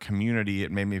part of a community.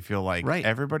 It made me feel like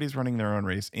everybody's running their own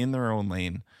race in their own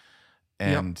lane.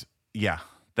 And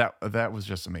that was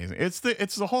just amazing. It's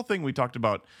the whole thing we talked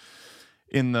about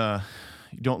in the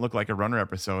You Don't Look Like a Runner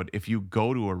episode. If you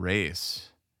go to a race,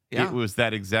 it was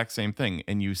that exact same thing.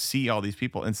 And you see all these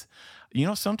people, and you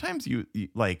know, sometimes you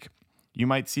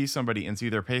might see somebody and see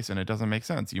their pace and it doesn't make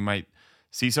sense. You might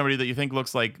see somebody that you think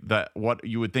looks like what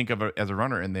you would think of as a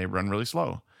runner, and they run really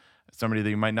slow. Somebody that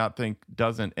you might not think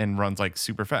doesn't and runs like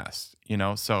super fast, you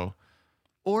know? So,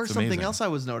 or something else I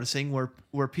was noticing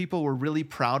where people were really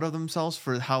proud of themselves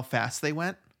for how fast they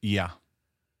went. Yeah.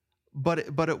 But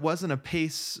it wasn't a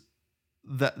pace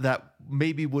that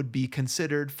maybe would be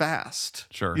considered fast.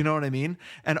 Sure. You know what I mean?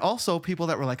 And also people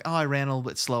that were like, oh, I ran a little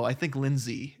bit slow. I think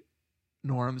Lindsay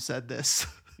Norum said this.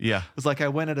 Yeah. It was like, I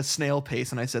went at a snail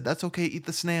pace, and I said, that's okay, eat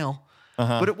the snail.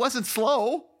 But it wasn't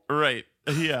slow. Right.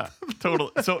 Yeah,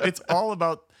 totally. So it's all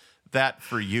about that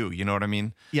for you. You know what I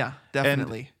mean? Yeah,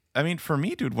 definitely. And, I mean, for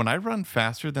me, dude, when I run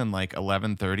faster than like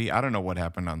 11:30, I don't know what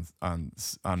happened on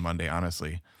Monday,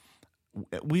 honestly.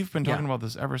 We've been talking about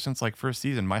this ever since like first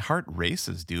season. My heart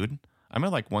races, dude. I'm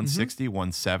at like 160,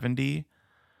 170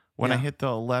 when I hit the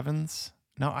 11s.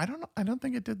 No, I don't know. I don't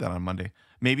think it did that on Monday.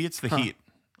 Maybe it's the heat.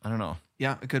 I don't know.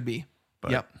 Yeah, it could be.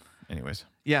 But anyways.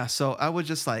 Yeah, so I was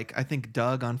just like, I think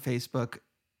Doug on Facebook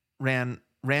ran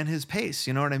his pace,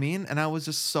 you know what I mean? And I was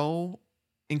just so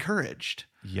encouraged.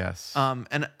 Yes.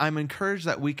 And I'm encouraged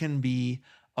that we can be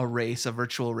a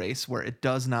virtual race where it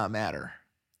does not matter.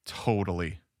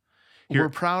 Totally. We're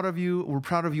proud of you. We're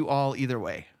proud of you all either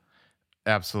way.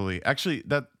 Absolutely. Actually,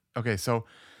 okay, so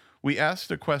we asked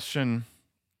a question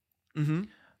on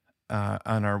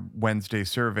our Wednesday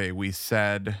survey. We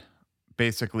said,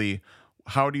 basically,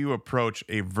 how do you approach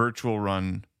a virtual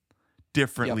run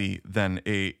differently than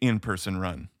a in-person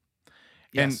run?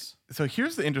 Yes. And so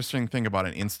here's the interesting thing about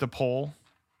an Insta poll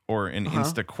or an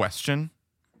Insta question.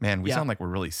 Man, we sound like we're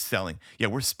really selling. Yeah,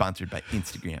 we're sponsored by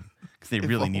Instagram because they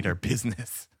really need our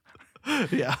business.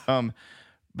 Yeah.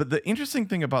 But the interesting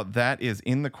thing about that is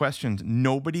in the questions,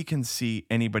 nobody can see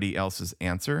anybody else's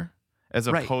answer, as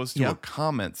opposed to a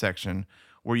comment section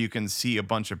where you can see a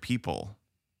bunch of people.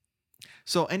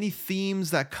 So any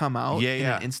themes that come out in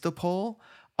an Insta poll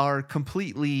are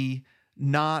completely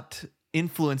not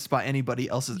influenced by anybody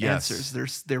else's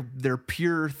answers. They're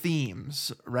pure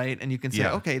themes, right? And you can say,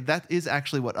 okay, that is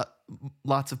actually what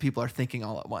lots of people are thinking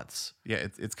all at once. Yeah,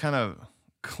 it's kind of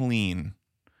clean.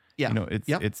 Yeah, you know,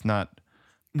 it's not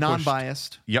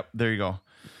non-biased. Yep, there you go.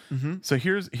 So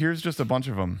here's just a bunch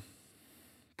of them.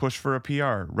 Push for a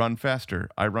PR, run faster.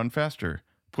 I run faster.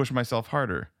 Push myself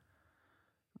harder.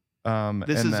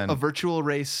 This is a virtual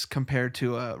race compared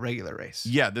to a regular race.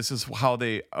 Yeah, this is how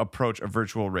they approach a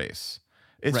virtual race.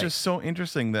 It's just so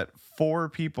interesting that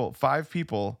 5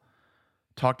 people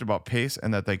talked about pace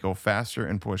and that they go faster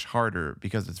and push harder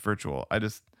because it's virtual.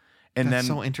 That's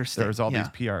so interesting. There's all these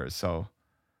PRs, so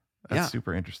that's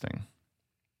super interesting.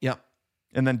 Yep.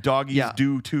 And then Doggies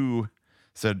Do Too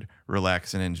said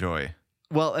relax and enjoy.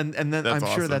 Well, and then That's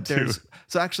I'm sure that there's too.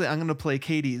 So actually I'm going to play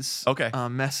Katie's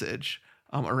message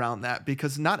around that,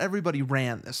 because not everybody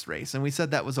ran this race, and we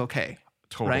said that was okay.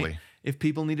 Totally. Right? If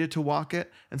people needed to walk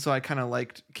it. And so I kind of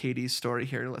liked Katie's story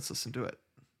here. Let's listen to it.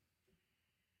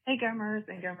 Hey, Gomers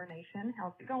and Gomer Nation.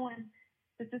 How's it going?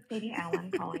 This is Katie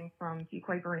Allen calling from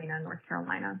Fuquay Arena, North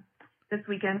Carolina. This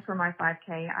weekend for my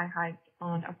 5K, I hiked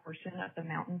on a portion of the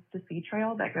Mountains to Sea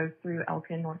Trail that goes through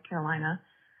Elkin, North Carolina.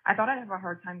 I thought I'd have a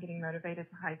hard time getting motivated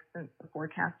to hike since the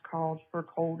forecast called for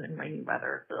cold and rainy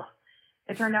weather. Ugh.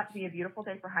 It turned out to be a beautiful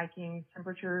day for hiking.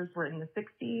 Temperatures were in the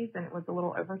 60s and it was a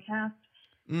little overcast.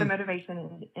 The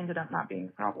motivation ended up not being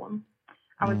a problem.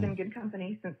 I was in good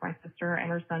company since my sister and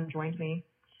her son joined me.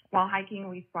 While hiking,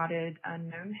 we spotted a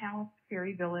gnome house,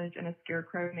 fairy village, and a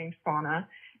scarecrow named Fauna,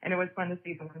 and it was fun to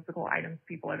see the whimsical items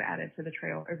people have added to the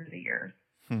trail over the years.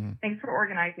 Thanks for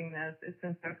organizing this. It's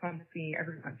been so fun to see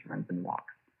everyone's runs and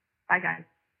walks. Bye, guys.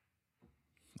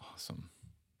 Awesome.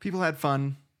 People had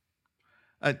fun.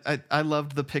 I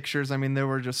loved the pictures. I mean, there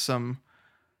were just some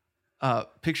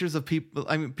pictures of people.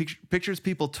 I mean, pictures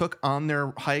people took on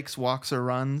their hikes, walks, or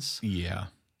runs. Yeah.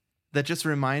 That just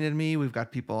reminded me, we've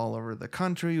got people all over the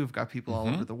country. We've got people all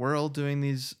over the world doing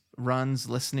these runs,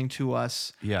 listening to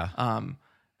us. Yeah.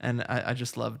 And I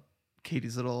just loved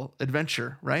Katie's little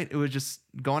adventure, right? It was just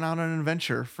going out on an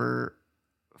adventure for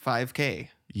 5K.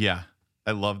 Yeah.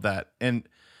 I love that. And,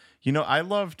 I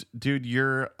loved, dude,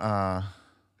 your,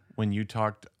 when you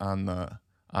talked on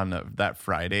that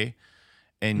Friday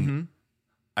and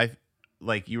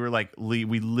you were like, Lee,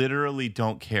 we literally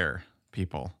don't care,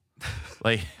 people.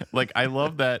 like I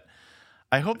love that.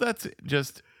 I hope that's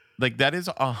just like, that is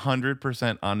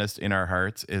 100% honest in our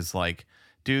hearts, is like,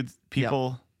 dudes,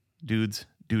 people, dudes,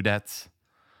 dudettes,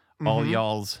 all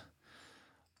y'alls,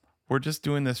 we're just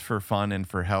doing this for fun and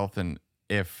for health. And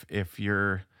if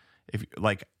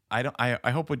I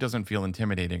hope it doesn't feel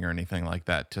intimidating or anything like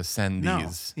that to send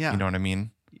these, you know what I mean?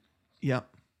 Yep.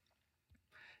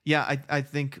 Yeah. I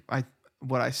think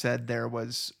what I said there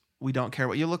was, we don't care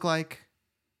what you look like.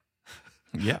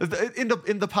 Yeah. In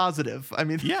the positive. I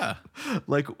mean, yeah.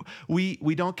 Like we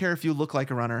don't care if you look like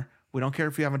a runner. We don't care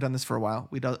if you haven't done this for a while.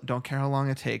 We don't care how long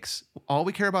it takes. All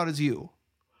we care about is you.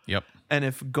 Yep. And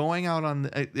if going out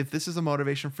if this is a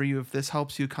motivation for you, if this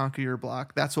helps you conquer your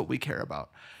block, that's what we care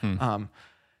about.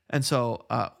 And so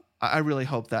I really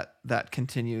hope that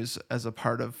continues as a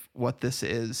part of what this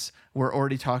is. We're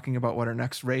already talking about what our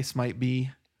next race might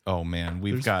be. Oh man,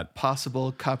 There's got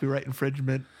possible copyright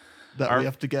infringement that we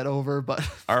have to get over, but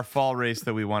our fall race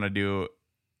that we want to do.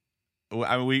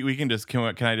 I mean, we can just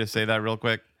can I just say that real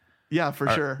quick? Yeah, for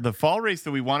sure. The fall race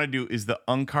that we want to do is the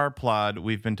Unkar Plod.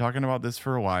 We've been talking about this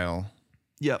for a while.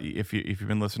 Yeah. If you've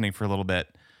been listening for a little bit,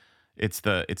 it's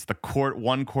the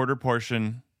 1/4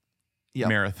 portion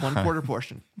marathon. 1/4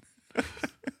 portion.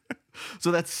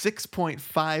 So that's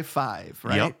 6.55,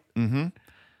 right? Yep.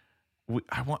 Mm-hmm.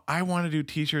 I want to do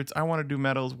t-shirts. I want to do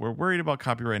medals. We're worried about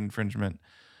copyright infringement.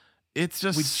 It's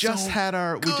just we just had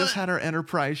our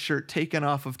Enterprise shirt taken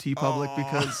off of TeePublic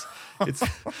because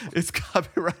it's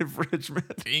copyright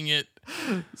infringement. Dang it.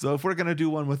 So if we're gonna do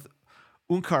one with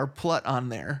Unkar Plutt on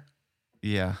there,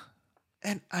 yeah.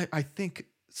 And I think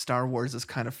Star Wars is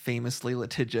kind of famously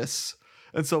litigious,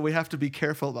 and so we have to be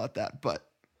careful about that. But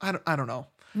I don't know.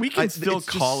 We can still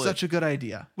call it such a good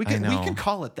idea. We can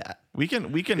call it that. We can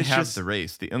have the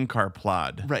race, the Unkar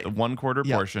Plod, right? The 1/4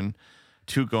 portion,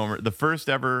 2 Gomer, the first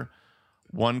ever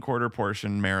 1/4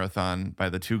 portion marathon by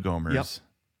the 2 Gomers.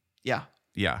 Yep.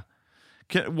 Yeah.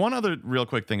 One other real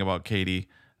quick thing about Katie,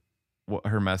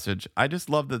 her message. I just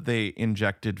love that they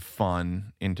injected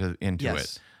fun into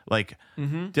it. Like,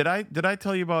 did I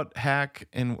tell you about Hack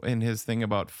and his thing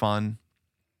about fun?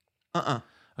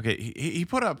 Okay, he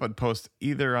put up a post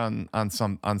either on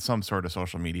some sort of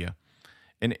social media,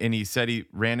 and he said he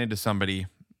ran into somebody,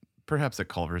 perhaps at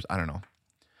Culver's, I don't know,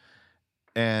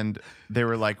 and they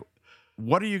were like,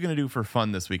 "What are you going to do for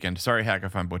fun this weekend?" Sorry, Hack,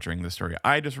 if I'm butchering this story.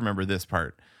 I just remember this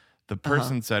part. The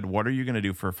person said, "What are you going to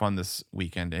do for fun this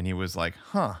weekend?" And he was like,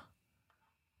 "Huh."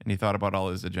 And he thought about all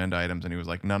his agenda items, and he was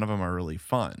like, "None of them are really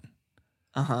fun."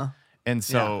 And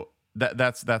so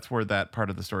that's where that part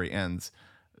of the story ends.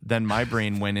 Then my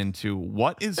brain went into,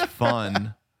 what is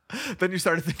fun Then you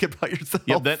started thinking about yourself.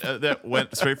 Yeah, that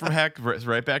went straight from Heck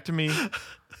right back to me.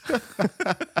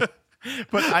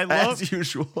 But I love, as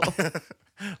usual.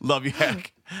 love you,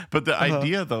 Heck. But the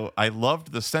idea, though, I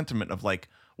loved the sentiment of like,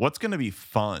 what's going to be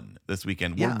fun this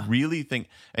weekend? Yeah. We're really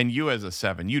and you as a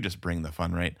 7, you just bring the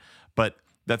fun, right? But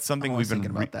that's something we've been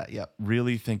thinking about that. Yep.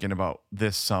 really thinking about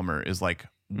this summer is like,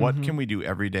 what can we do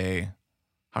every day?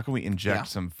 How can we inject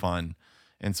some fun?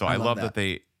 And so I love that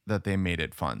they made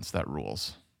it fun. So that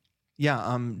rules.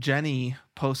 Yeah. Jenny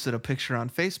posted a picture on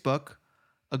Facebook,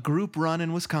 a group run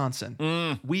in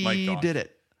Wisconsin. We did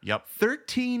it. Yep.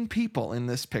 13 people in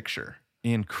this picture.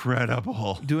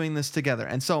 Incredible. Doing this together.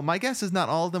 And so my guess is not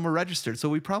all of them were registered. So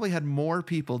we probably had more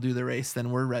people do the race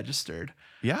than were registered.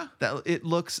 Yeah.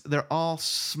 They're all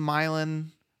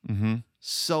smiling.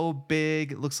 So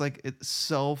big. It looks like it's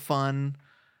so fun.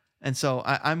 And so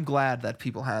I'm glad that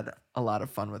people had a lot of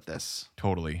fun with this.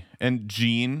 Totally. And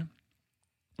Gene.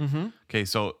 Okay,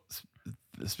 so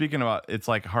speaking about, it's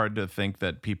like hard to think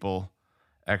that people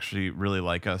actually really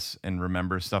like us and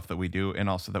remember stuff that we do, and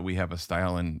also that we have a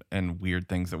style and weird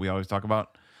things that we always talk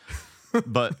about.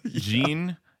 But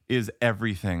Gene is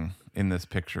everything in this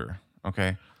picture.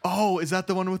 Okay. Oh, is that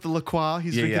the one with the La Croix?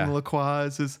 He's drinking the La Croix.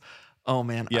 Oh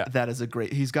man, that is a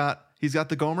great. He's got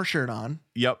the Gomer shirt on.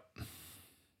 Yep.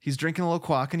 He's drinking a La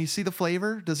Croix. Can you see the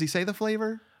flavor? Does he say the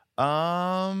flavor?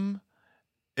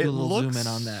 It zoom in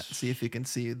on that. See if you can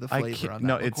see the flavor on that.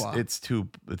 No, La Croix. it's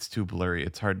too blurry.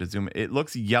 It's hard to zoom. It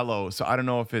looks yellow, so I don't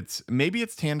know if maybe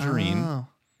it's tangerine. Oh,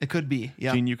 it could be.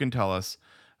 Yeah. Gene, you can tell us.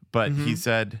 But he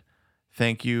said,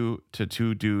 "Thank you to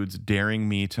 2 dudes daring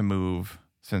me to move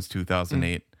since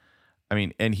 2008." I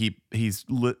mean, and he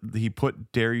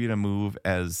put "Dare You to Move"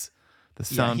 as the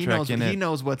soundtrack in it. He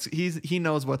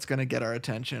knows what's going to get our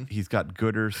attention. He's got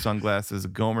Gooder sunglasses, a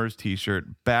Gomer's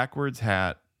t-shirt, backwards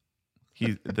hat.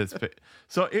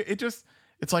 So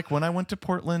it's like when I went to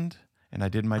Portland and I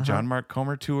did my John Mark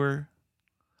Comer tour.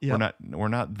 Yep. We're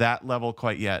not that level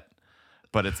quite yet,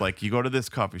 but it's like you go to this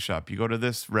coffee shop, you go to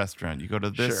this restaurant, you go to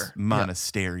this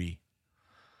monastery.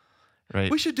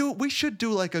 Right. We should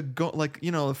do like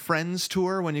a Friends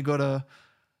tour when you go to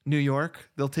New York.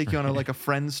 They'll take you on a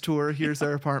Friends tour. Here's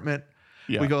their apartment.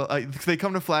 Yeah. We go. They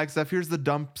come to Flagstaff. Here's the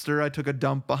dumpster I took a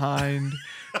dump behind.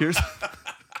 Here's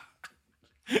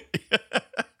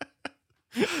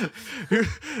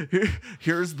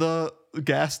here's the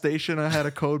gas station I had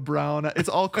a Code Brown. It's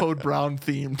all Code Brown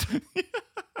themed.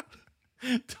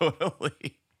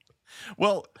 Totally.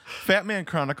 Well, Fat Man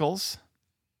Chronicles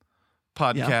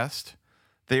podcast.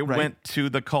 They went to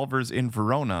the Culvers in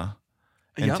Verona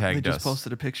and tagged they us. just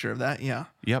posted a picture of that. Yeah.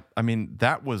 Yep. I mean,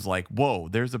 that was like, whoa,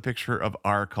 there's a picture of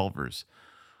our Culvers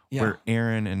where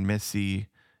Aaron and Missy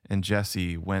and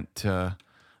Jesse went to,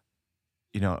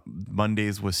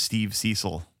 Mondays with Steve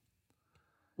Cecil.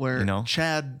 Where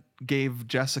Chad gave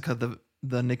Jessica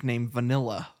the nickname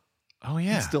Vanilla. Oh,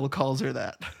 yeah. He still calls her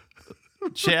that.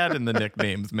 Chad and the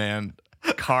nicknames, man.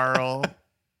 Carl.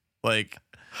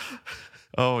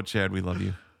 Oh, Chad, we love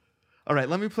you. All right,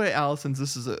 let me play Allison's.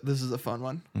 This is a fun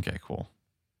one. Okay, cool.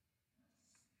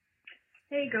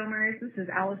 Hey, Gomers. This is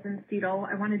Allison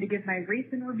Steedle. I wanted to give my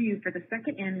recent review for the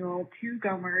second annual 2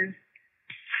 Gomers.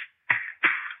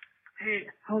 Hey,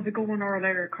 how's it going over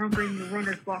there? Conquering the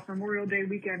Runner's Block Memorial Day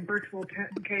weekend virtual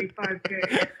 10K,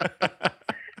 5K.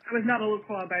 It was not a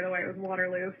LaCroix, by the way. It was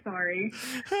Waterloo. Sorry.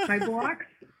 My blocks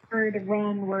for the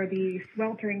run were the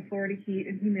sweltering Florida heat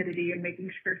and humidity and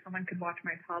making sure someone could watch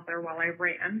my toddler while I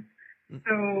ran.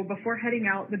 So before heading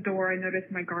out the door, I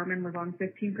noticed my Garmin was on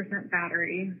 15%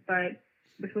 battery, but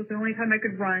this was the only time I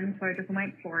could run, so I just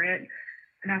went for it.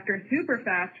 And after a super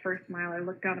fast first mile, I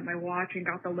looked down at my watch and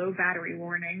got the low battery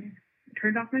warning. I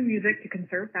turned off my music to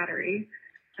conserve battery.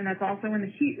 And that's also when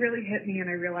the heat really hit me and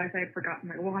I realized I had forgotten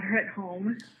my water at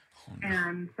home. Oh, no.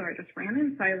 And so I just ran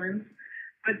in silence.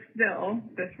 But still,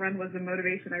 this run was the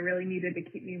motivation I really needed to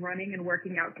keep me running and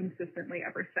working out consistently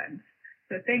ever since.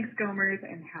 So thanks, Gomers,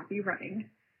 and happy running.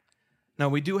 Now,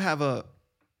 we do have a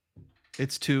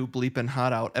It's Too Bleepin'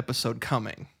 Hot Out episode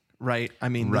coming, right? I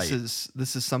mean, this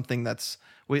is something that's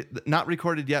not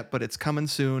recorded yet, but it's coming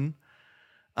soon.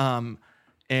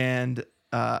 And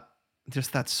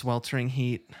just that sweltering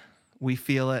heat, we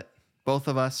feel it. Both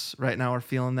of us right now are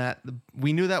feeling that.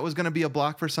 We knew that was going to be a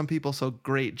block for some people, so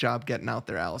great job getting out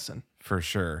there, Allison. For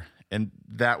sure. And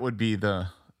that would be the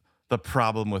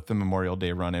problem with the Memorial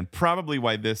Day run, and probably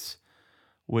why this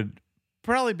would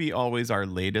probably be always our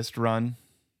latest run.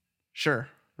 Sure.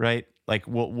 Right? Like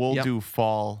we'll do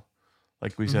fall,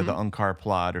 like we said, the Unkar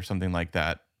Plot or something like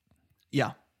that.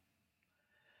 Yeah.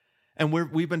 And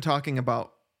we've been talking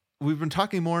about we've been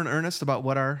talking more in earnest about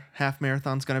what our half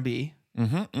marathon's going to be.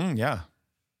 Yeah.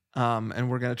 And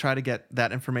we're going to try to get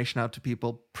that information out to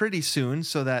people pretty soon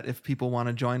so that if people want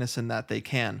to join us in that, they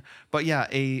can. But yeah,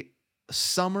 a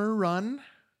summer run,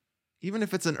 even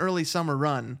if it's an early summer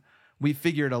run, we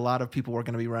figured a lot of people were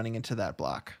going to be running into that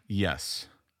block. Yes.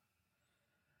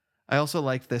 I also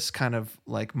like this kind of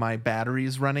like my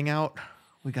battery's running out.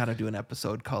 We got to do an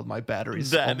episode called My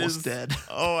Battery's Almost Dead.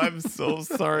 Oh, I'm so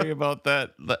sorry about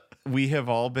that. We have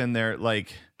all been there,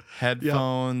 like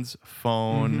headphones,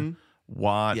 phone,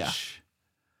 watch.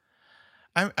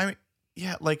 Yeah. I mean,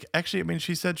 yeah, like actually, I mean,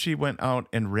 she said she went out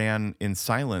and ran in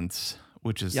silence,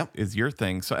 which is your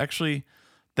thing. So actually,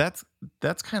 that's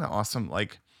kind of awesome.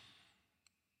 Like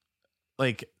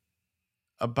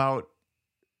about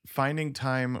finding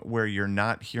time where you're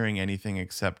not hearing anything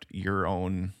except your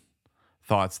own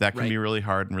thoughts. That can be really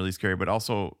hard and really scary, but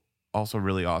also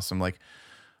really awesome. Like,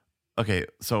 okay,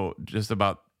 so just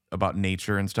about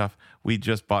nature and stuff. We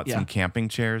just bought some camping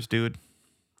chairs, dude.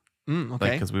 Okay.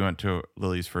 Like, because we went to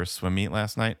Lily's first swim meet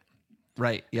last night.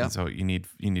 Right. Yeah. So you need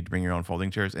to bring your own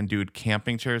folding chairs. And dude,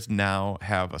 camping chairs now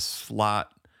have a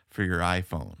slot for your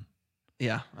iPhone.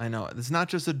 Yeah, I know. It's not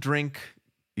just a drink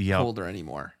holder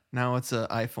anymore. Now it's an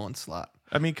iPhone slot.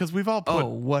 I mean, because we've all put... Oh,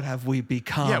 what have we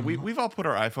become? Yeah, we've all put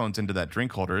our iPhones into that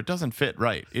drink holder. It doesn't fit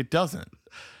right. It doesn't.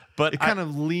 But it kind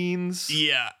of leans.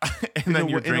 Yeah. And then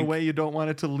in a way you don't want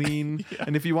it to lean. Yeah.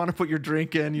 And if you want to put your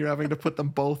drink in, you're having to put them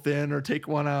both in or take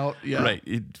one out. Yeah. Right.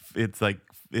 It's like,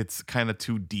 it's kind of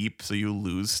too deep, so you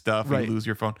lose stuff. Right. You lose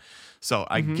your phone. So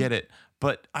I get it.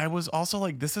 But I was also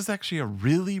like, this is actually a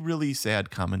really, really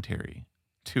sad commentary,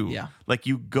 too. Yeah. Like,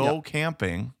 you go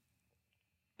camping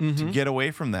to get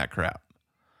away from that crap.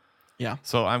 Yeah.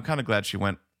 So I'm kind of glad she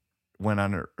went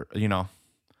on her,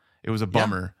 it was a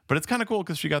bummer, but it's kind of cool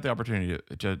because she got the opportunity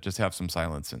to just have some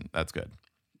silence, and that's good.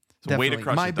 So Definitely. Way to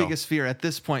crush my it, though. biggest fear at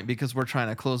this point, because we're trying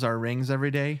to close our rings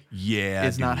every day,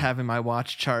 is not having my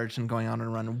watch charged and going on a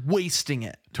run, wasting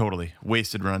it. Totally.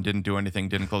 Wasted run. Didn't do anything.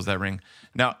 Didn't close that ring.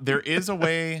 Now, there is a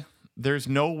way. There's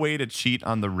no way to cheat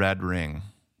on the red ring.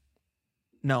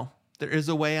 No. There is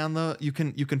a way on the... You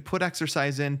can put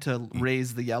exercise in to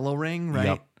raise the yellow ring, right?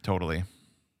 Yep, totally.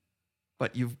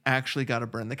 But you've actually got to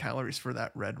burn the calories for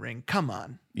that red ring. Come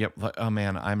on. Yep. Oh,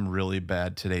 man, I'm really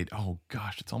bad today. Oh,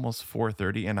 gosh, it's almost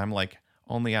 4:30, and I'm like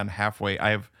only on halfway.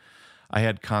 I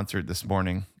had concert this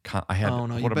morning. Oh,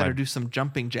 no, you better do some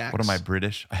jumping jacks. What am I,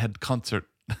 British? I had concert.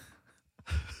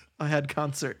 I had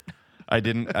concert. I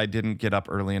didn't get up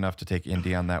early enough to take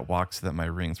Indy on that walk so that my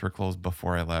rings were closed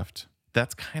before I left.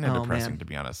 That's kind of depressing, to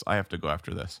be honest. I have to go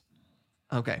after this.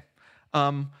 Okay.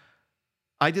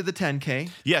 I did the 10K.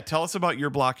 Yeah, tell us about your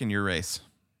block and your race.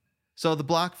 So the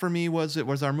block for me was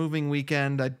our moving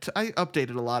weekend. I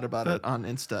updated a lot about it on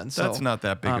Insta, and so that's not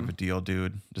that big of a deal,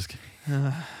 dude. Just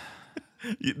kidding.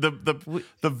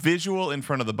 The visual in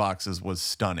front of the boxes was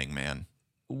stunning, man.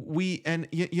 We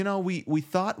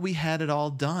thought we had it all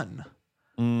done.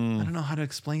 I don't know how to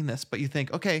explain this, but you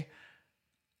think, okay,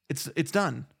 it's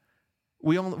done.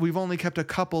 We've only kept a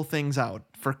couple things out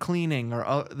for cleaning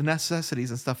or the necessities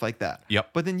and stuff like that.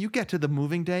 Yep. But then you get to the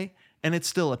moving day, and it's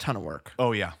still a ton of work.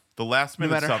 Oh yeah, the last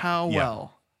minute. No matter stuff, how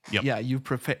well, Yep. you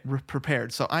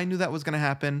prepared. So I knew that was going to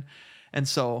happen, and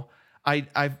so I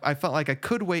felt like I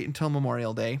could wait until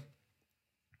Memorial Day,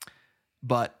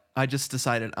 but I just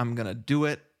decided I'm going to do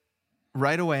it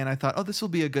right away. And I thought, oh, this will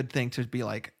be a good thing to be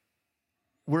like,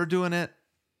 we're doing it.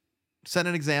 Set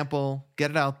an example, get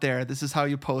it out there. This is how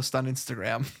you post on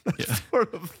Instagram,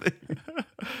 sort of thing.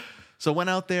 So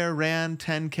went out there, ran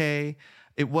 10K.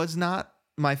 It was not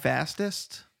my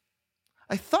fastest.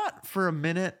 I thought for a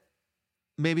minute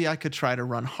maybe I could try to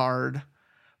run hard,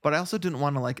 but I also didn't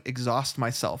want to like exhaust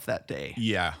myself that day.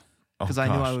 Yeah. Because I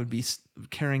knew I would be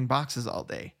carrying boxes all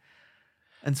day.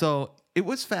 And so it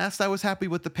was fast. I was happy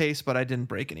with the pace, but I didn't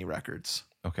break any records.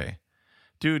 Okay.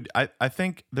 Dude, I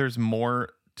think there's more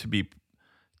to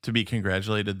be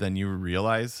congratulated than you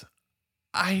realize.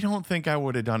 I don't think I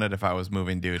would have done it if I was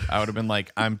moving, dude. I would have been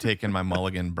like, I'm taking my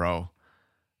mulligan, bro.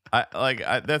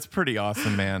 That's pretty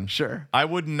awesome, man. Sure. I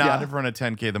would not have run a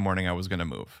 10K the morning I was going to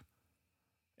move.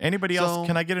 Anybody else?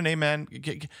 Can I get an amen?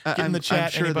 Get in the chat.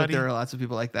 I'm sure anybody? That there are lots of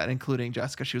people like that, including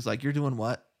Jessica. She was like, "You're doing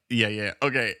what?" Yeah.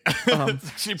 Okay.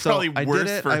 She probably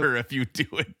worse for her if you do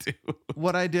it too.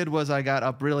 What I did was I got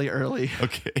up really early.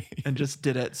 Okay. And just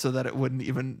did it so that it wouldn't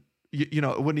even, it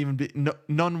wouldn't even be,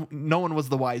 no one was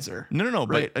the wiser. No.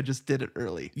 Right. But, I just did it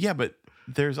early. Yeah. But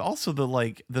there's also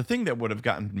the thing that would have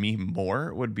gotten me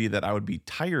more would be that I would be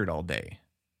tired all day.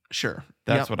 Sure.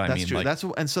 That's what I mean. True. Like,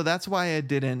 that's why I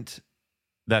didn't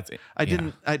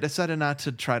I decided not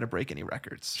to try to break any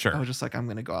records. Sure. I was just like, I'm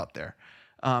going to go out there.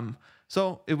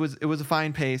 So it was a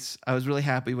fine pace. I was really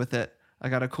happy with it. I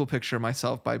got a cool picture of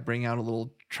myself by bringing out a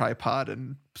little tripod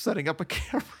and setting up a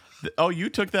camera. Oh, you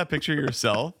took that picture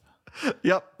yourself?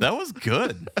 Yep. That was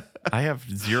good. I have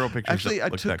 0 pictures. Actually,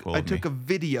 that look that cool I took a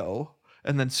video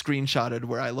and then screenshotted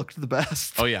where I looked the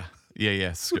best. Oh yeah.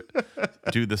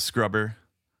 Do the scrubber,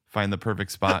 find the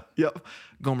perfect spot. Yep.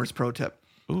 Gomer's pro tip.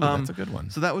 Ooh, that's a good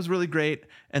one. So that was really great.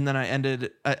 And then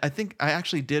I think I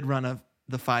actually did run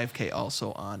the 5K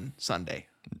also on Sunday.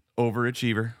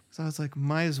 Overachiever. So I was like,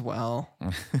 might as well.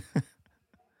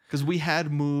 Because we had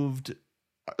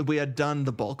done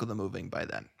the bulk of the moving by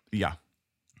then. Yeah.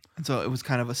 And so it was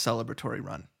kind of a celebratory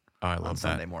run. Oh, I love on that.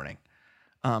 Sunday morning.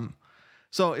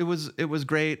 So it was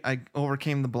great. I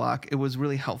overcame the block. It was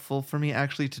really helpful for me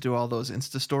actually to do all those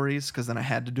Insta stories because then I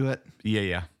had to do it.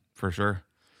 Yeah, for sure.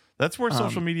 That's where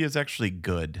social media is actually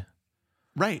good.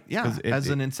 Right. Yeah. As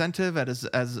an incentive,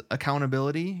 as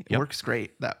accountability, it works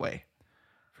great that way.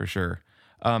 For sure.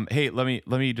 Hey, let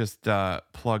me just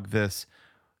plug this.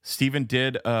 Steven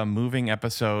did a moving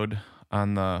episode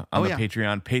on the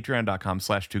Patreon,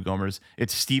 patreon.com/2gomers.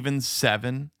 It's Steven's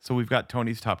 7. So we've got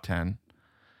Tony's top 10.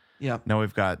 Yeah. Now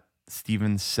we've got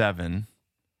Steven's 7.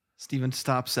 Steven's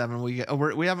top 7. We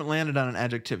haven't landed on an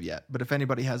adjective yet, but if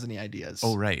anybody has any ideas.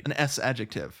 Oh, right. An S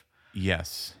adjective.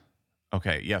 Yes.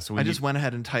 Okay. Yeah. So I just went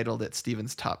ahead and titled it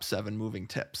Steven's top 7 moving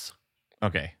tips.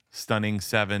 Okay. Stunning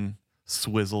 7.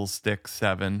 Swizzle stick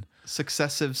 7.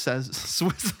 Successive says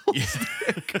swizzle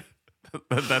stick.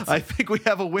 I think we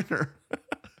have a winner.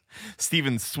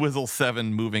 Steven's Swizzle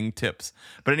 7 moving tips.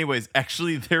 But anyways,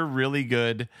 actually, they're really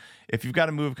good. If you've got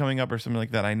a move coming up or something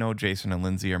like that, I know Jason and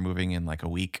Lindsay are moving in like a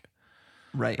week.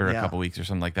 Right. Or a couple weeks or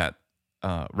something like that.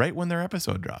 Right when their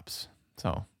episode drops.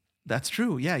 So that's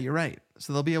true. Yeah, you're right.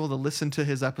 So they'll be able to listen to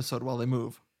his episode while they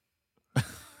move.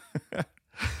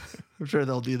 I'm sure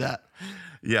they'll do that.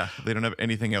 Yeah, they don't have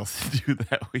anything else to do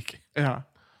that week. Yeah.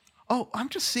 Oh, I'm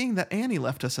just seeing that Annie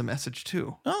left us a message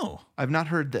too. Oh. I've not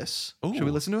heard this. Ooh, should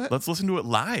we listen to it? Let's listen to it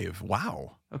live.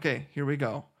 Wow. Okay, here we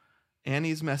go.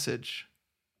 Annie's message.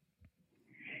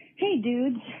 Hey,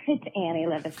 dudes. It's Annie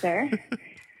Levister.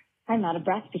 I'm out of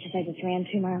breath because I just ran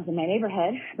 2 miles in my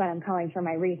neighborhood, but I'm calling for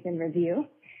my race in review.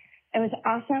 It was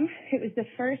awesome. It was the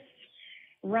first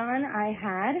run I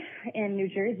had in New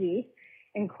Jersey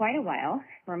in quite a while,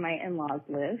 where my in-laws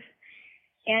live.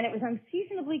 And it was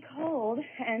unseasonably cold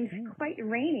and quite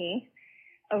rainy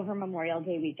over Memorial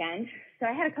Day weekend. So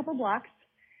I had a couple blocks.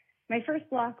 My first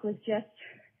block was just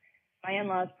my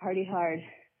in-laws party hard.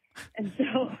 And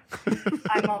so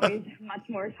I'm always much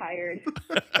more tired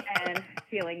and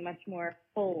feeling much more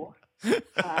full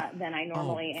than I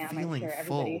normally am. I'm sure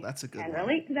everybody That's a good can one.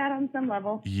 relate to that on some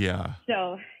level. Yeah.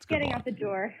 So getting out the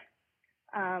door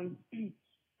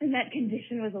in that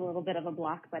condition was a little bit of a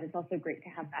block, but it's also great to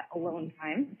have that alone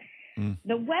time.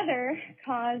 The weather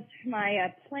caused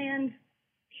my planned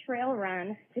trail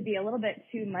run to be a little bit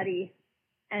too muddy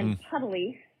and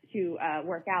puddly to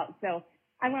work out. So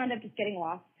I wound up just getting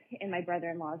lost in my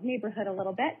brother-in-law's neighborhood a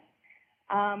little bit.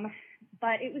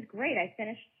 But it was great. I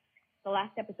finished the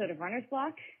last episode of Runner's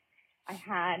Block. I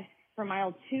had, for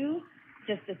mile 2,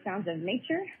 just the sounds of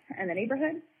nature and the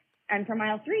neighborhood. And for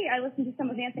mile 3, I listened to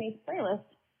some of Anthony's playlist,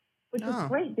 which was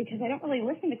great because I don't really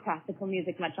listen to classical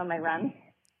music much on my run.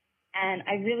 And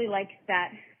I really like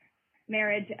that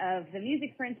marriage of the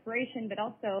music for inspiration, but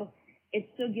also it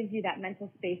still gives you that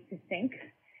mental space to think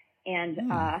and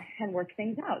work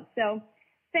things out. So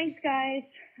thanks, guys.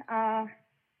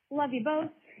 Love you both,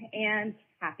 and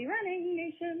happy running,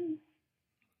 nation.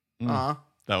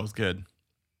 That was good.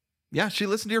 Yeah, she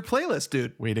listened to your playlist,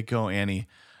 dude. Way to go, Annie.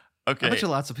 Okay. I bet you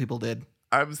lots of people did.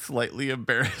 I'm slightly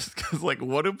embarrassed because, like,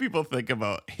 what do people think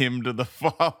about Hymn to the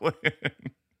Fallen?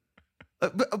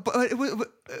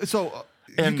 So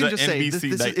And you can just say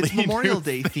NBC it's Memorial News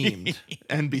Day themed.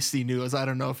 NBC News. I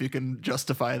don't know if you can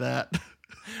justify that.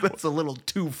 That's a little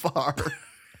too far.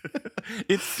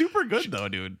 It's super good though,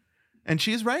 dude. And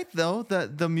she's right though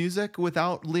that the music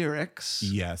without lyrics,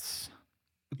 yes,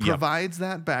 provides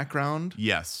that background,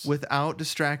 yes, without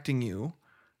distracting you,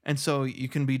 and so you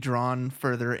can be drawn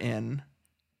further in.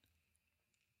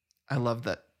 I love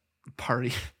that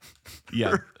party.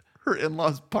 Yeah. Her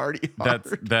in-laws party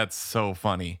hard. That's so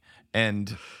funny.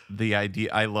 And the idea,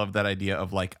 I love that idea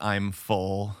of like, I'm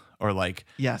full, or like,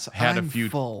 yes, had I'm a few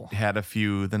full. Had a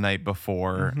few the night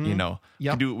before, you know.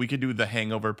 Yep. We could do The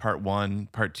Hangover Part 1,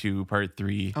 Part 2, Part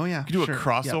 3. Oh yeah. We could do sure. a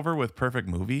crossover with Perfect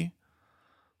Movie.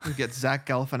 We get Zach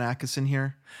Galifianakis in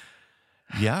here.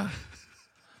 Yeah.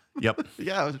 Yep.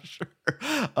 Yeah, sure.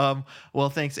 Well,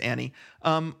 thanks, Annie.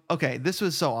 Okay, this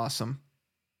was so awesome.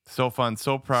 So fun.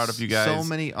 So proud of you guys. So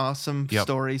many awesome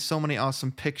stories. So many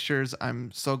awesome pictures.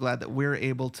 I'm so glad that we're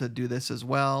able to do this as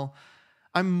well.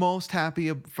 I'm most happy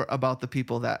about the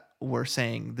people that were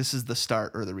saying this is the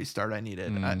start or the restart I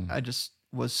needed. I just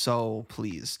was so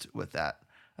pleased with that.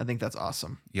 I think that's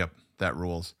awesome. Yep, that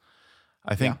rules.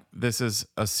 I think this is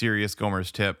a serious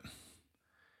Gomer's tip.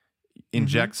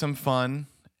 Inject some fun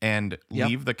and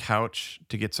leave the couch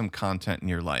to get some content in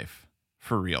your life.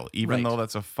 For real. Even though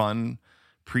that's a fun,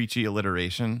 preachy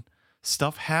alliteration,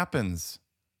 stuff happens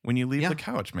when you leave the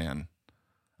couch, man.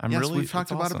 We've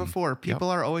talked about it before. People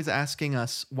are always asking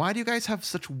us, why do you guys have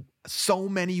so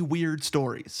many weird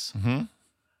stories? Mm-hmm.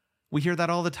 We hear that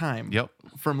all the time. Yep.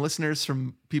 From listeners,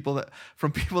 from people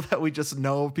that we just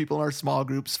know, people in our small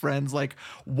groups, friends. Like,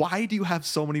 why do you have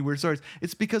so many weird stories?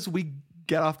 It's because we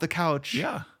get off the couch.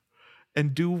 Yeah.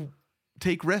 And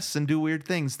take risks and do weird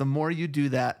things. The more you do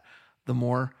that, the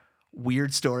more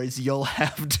weird stories you'll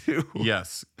have to.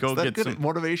 Yes. Go get some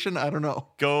motivation. I don't know.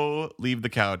 Go leave the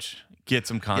couch. Get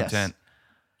some content.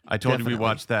 Yes, I told you we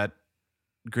watched that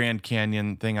Grand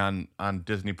Canyon thing on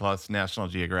Disney Plus, National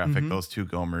Geographic, those two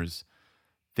Gomers.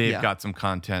 They've got some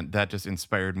content that just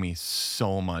inspired me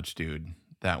so much, dude.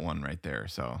 That one right there.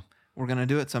 So we're going to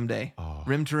do it someday.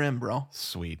 Rim to rim, bro.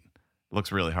 Sweet.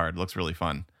 Looks really hard. Looks really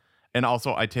fun. And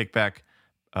also I take back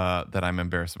that I'm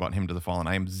embarrassed about Hymn to the Fallen.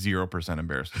 I am 0%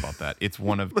 embarrassed about that. It's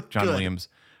one of John Williams'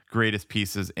 greatest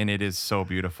pieces, and it is so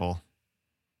beautiful.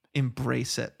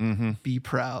 Embrace it. Be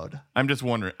proud. I'm just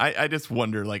wondering. I just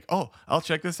wonder, like, oh, I'll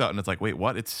check this out. And it's like, wait,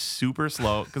 what? It's super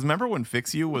slow. Because remember when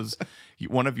Fix You was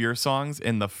one of your songs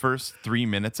and the first 3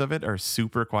 minutes of it are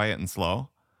super quiet and slow?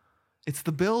 It's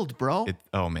the build, bro.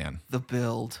 Oh, man. The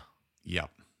build.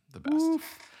 Yep. The best.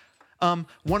 Oof.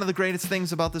 One of the greatest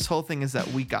things about this whole thing is that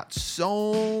we got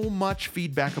so much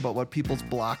feedback about what people's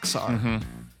blocks are.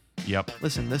 Yep.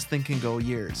 Listen, this thing can go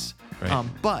years. Right.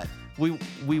 But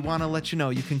we want to let you know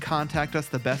you can contact us.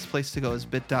 The best place to go is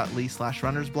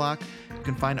bit.ly/runnersblock. You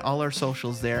can find all our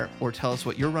socials there or tell us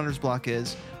what your runner's block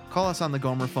is. Call us on the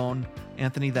Gomer phone.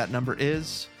 Anthony, that number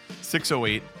is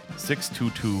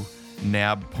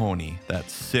 608-622-NAB-PONY.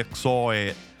 That's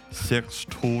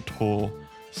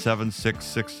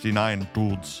 608-622-7669,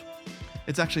 dudes.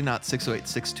 It's actually not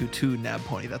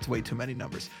 608-622-NAB-PONY. That's way too many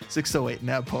numbers.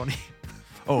 608-NAB-PONY.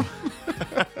 Oh,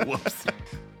 whoops.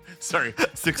 Sorry,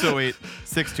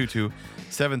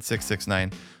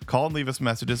 608-622-7669. Call and leave us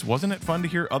messages. Wasn't it fun to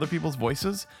hear other people's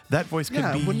voices? That voice could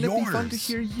be wouldn't yours. It be fun to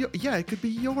hear you? Yeah, it could be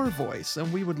your voice,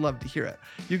 and we would love to hear it.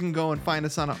 You can go and find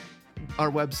us on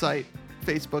our website,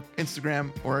 Facebook,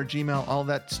 Instagram, or our Gmail. All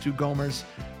that's Two Gomers.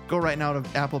 Go right now to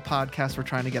Apple Podcasts. We're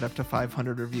trying to get up to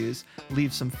 500 reviews.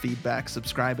 Leave some feedback.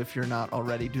 Subscribe if you're not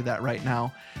already. Do that right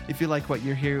now. If you like what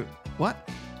you hear,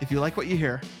 If you like what you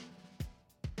hear,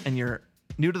 and you're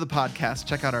new to the podcast,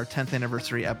 check out our 10th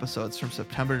anniversary episodes from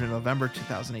September to November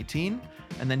 2018,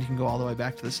 and then you can go all the way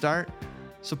back to the start.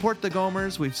 Support the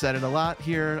Gomers. We've said it a lot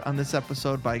here on this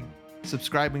episode by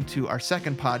subscribing to our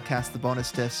second podcast, The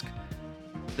Bonus Disc,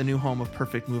 the new home of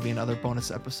Perfect Movie and other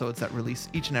bonus episodes that release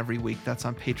each and every week. That's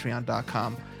on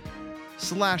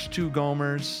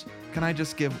patreon.com/2Gomers. Can I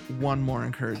just give one more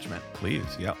encouragement? Please,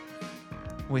 yep.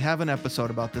 We have an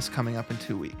episode about this coming up in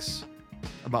 2 weeks,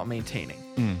 about maintaining.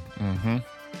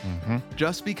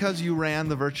 Just because you ran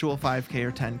the virtual 5K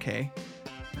or 10K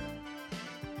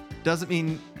doesn't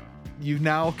mean you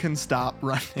now can stop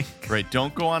running. Right.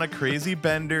 Don't go on a crazy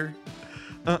bender.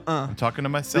 I'm talking to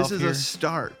myself here. This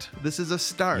is a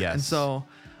start. Yes. And so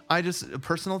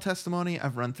personal testimony,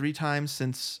 I've run 3 times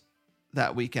since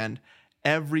that weekend.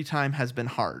 Every time has been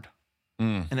hard.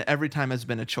 And every time has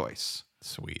been a choice.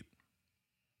 Sweet.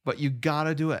 But you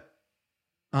gotta do it.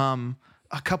 A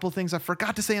couple things I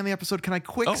forgot to say on the episode. Can I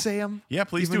say them? Yeah,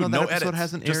 please do. Even though No that episode edits.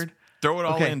 hasn't Just aired. throw it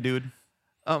all in, dude.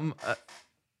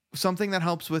 Something that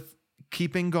helps with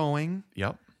keeping going.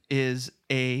 Yep. Is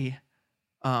a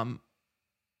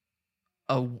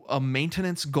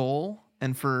maintenance goal,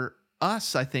 and for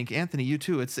us, I think Anthony, you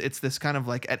too. It's this kind of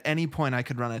like at any point I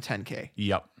could run a 10K.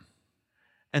 Yep.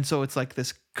 And so it's like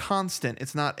this constant.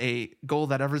 It's not a goal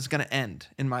that ever is going to end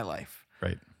in my life.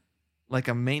 Right. Like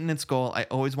a maintenance goal, I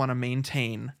always want to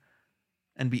maintain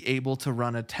and be able to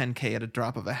run a 10K at a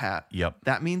drop of a hat. Yep.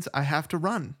 That means I have to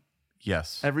run.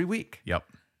 Yes. Every week. Yep.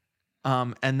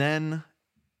 And then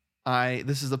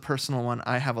this is a personal one.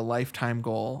 I have a lifetime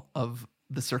goal of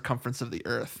the circumference of the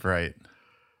earth. Right.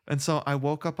 And so I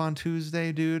woke up on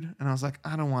Tuesday, dude, and I was like,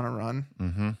 I don't want to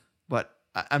run. But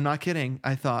I'm not kidding.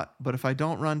 I thought, but if I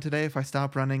don't run today, if I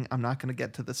stop running, I'm not going to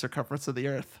get to the circumference of the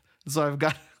earth. So I've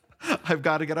got I've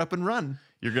got to get up and run.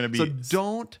 You're going to be... So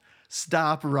don't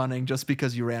stop running just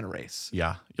because you ran a race.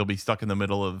 Yeah. You'll be stuck in the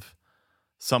middle of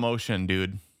some ocean,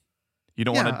 dude. You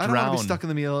don't want to drown. I don't want to be stuck in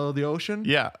the middle of the ocean.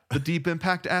 Yeah. The deep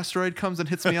impact asteroid comes and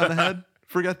hits me on the head.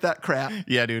 Forget that crap.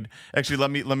 Yeah, dude.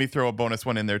 Actually, let me throw a bonus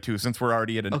one in there too, since we're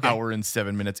already at an hour and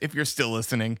 7 minutes. If you're still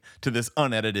listening to this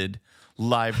unedited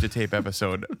live to tape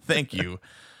episode, thank you.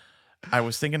 I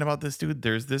was thinking about this, dude.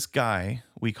 There's this guy.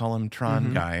 We call him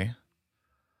Tron Guy.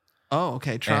 Oh,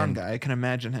 okay. Tron Guy. I can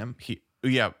imagine him.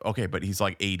 But he's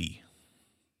like 80.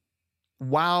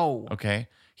 Wow. Okay.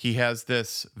 He has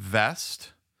this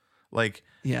vest. Like,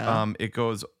 it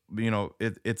goes,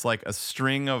 it's like a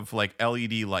string of like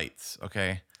LED lights.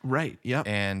 Okay. Right. Yep.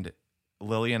 And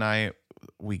Lily and I,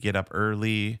 we get up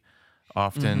early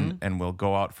often and we'll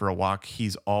go out for a walk.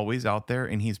 He's always out there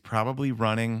and he's probably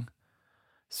running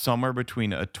somewhere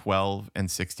between a 12 and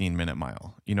 16 minute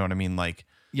mile. You know what I mean? Like,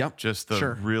 just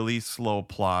the really slow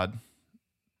plod.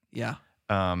 Yeah.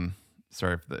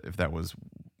 Sorry if that was,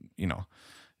 No,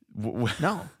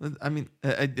 I mean,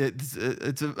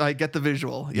 it's I get the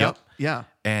visual. Yep. Yeah.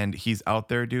 And he's out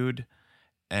there, dude.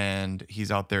 And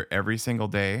he's out there every single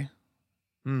day.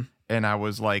 And I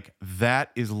was like,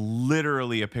 that is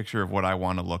literally a picture of what I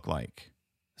want to look like.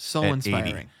 So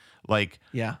inspiring. 80. Like,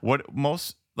 what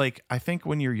most, like, I think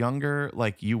when you're younger,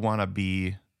 like, you want to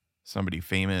be somebody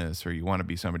famous or you want to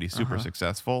be somebody super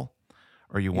successful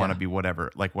or you want to be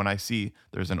whatever. Like, when I see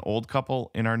there's an old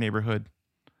couple in our neighborhood,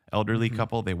 elderly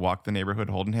couple, they walk the neighborhood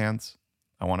holding hands.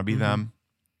 I want to be them.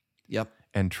 Yep.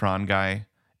 And Tron Guy,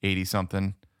 80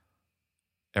 something,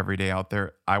 every day out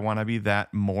there. I want to be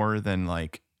that more than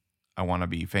like, I want to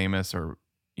be famous or,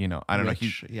 I don't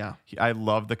know. I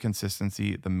love the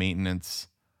consistency, the maintenance.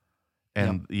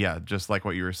 And just like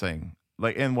what you were saying,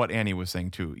 like, and what Annie was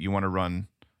saying too, you want to run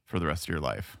for the rest of your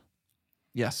life.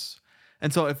 Yes.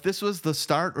 And so if this was the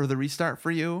start or the restart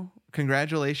for you,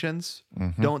 congratulations.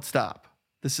 Don't stop.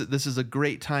 This is a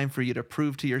great time for you to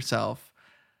prove to yourself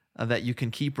that you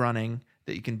can keep running,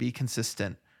 that you can be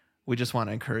consistent. We just want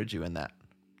to encourage you in that.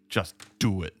 Just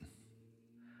do it.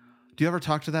 Do you ever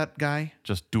talk to that guy?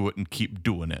 Just do it and keep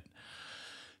doing it.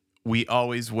 We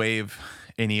always wave,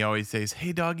 and he always says,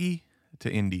 "Hey, doggy,"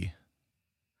 to Indy.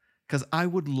 Because I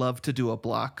would love to do a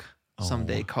block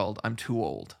someday called "I'm Too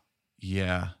Old."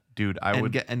 Yeah, dude, I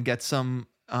would get some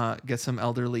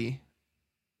elderly.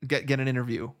 Get an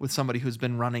interview with somebody who's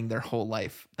been running their whole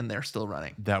life and they're still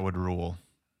running. That would rule.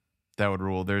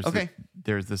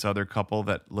 There's this other couple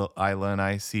that Isla and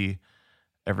I see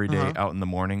every day out in the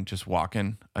morning, just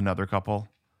walking. Another couple.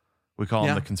 We call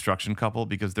them the construction couple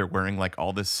because they're wearing like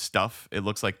all this stuff. It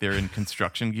looks like they're in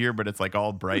construction gear, but it's like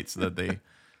all bright so that they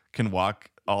can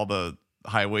walk all the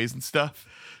highways and stuff.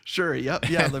 Sure. Yep.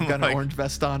 Yeah. They've got an orange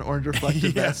vest on, orange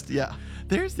reflective vest. Yeah.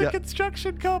 There's the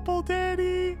construction couple,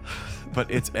 Daddy.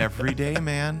 But it's every day,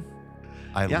 man.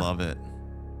 I love it.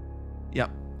 Yep.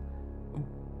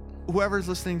 Whoever's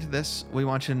listening to this, we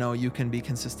want you to know you can be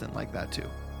consistent like that too.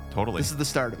 Totally. This is the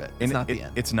start of it. It's not the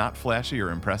end. It's not flashy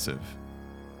or impressive.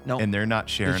 No. And they're not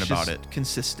sharing about it.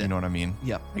 Consistent. You know what I mean?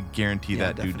 Yep. I guarantee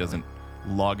that dude doesn't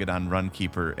log it on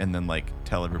Runkeeper and then like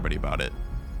tell everybody about it.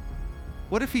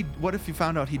 What if you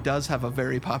found out he does have a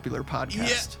very popular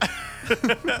podcast?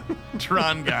 Yeah.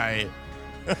 Tron Guy.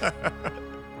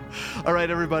 All right,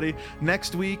 everybody.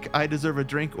 Next week, I Deserve a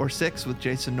Drink or Six with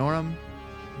Jason Norum.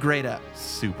 Great app.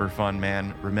 Super fun,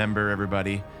 man. Remember,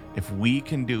 everybody, if we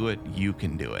can do it, you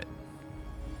can do it.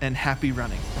 And happy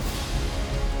running.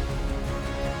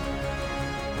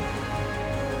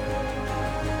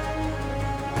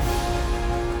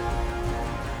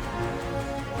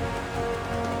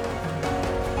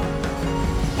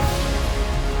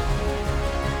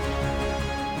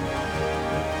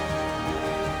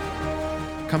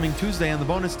 Coming Tuesday on the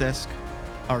bonus disc,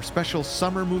 our special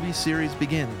summer movie series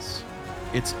begins.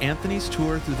 It's Anthony's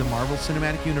tour through the Marvel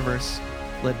Cinematic Universe,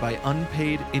 led by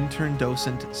unpaid intern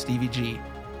docent Stevie G.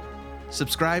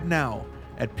 Subscribe now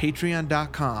at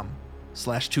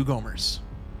patreon.com/2gomers.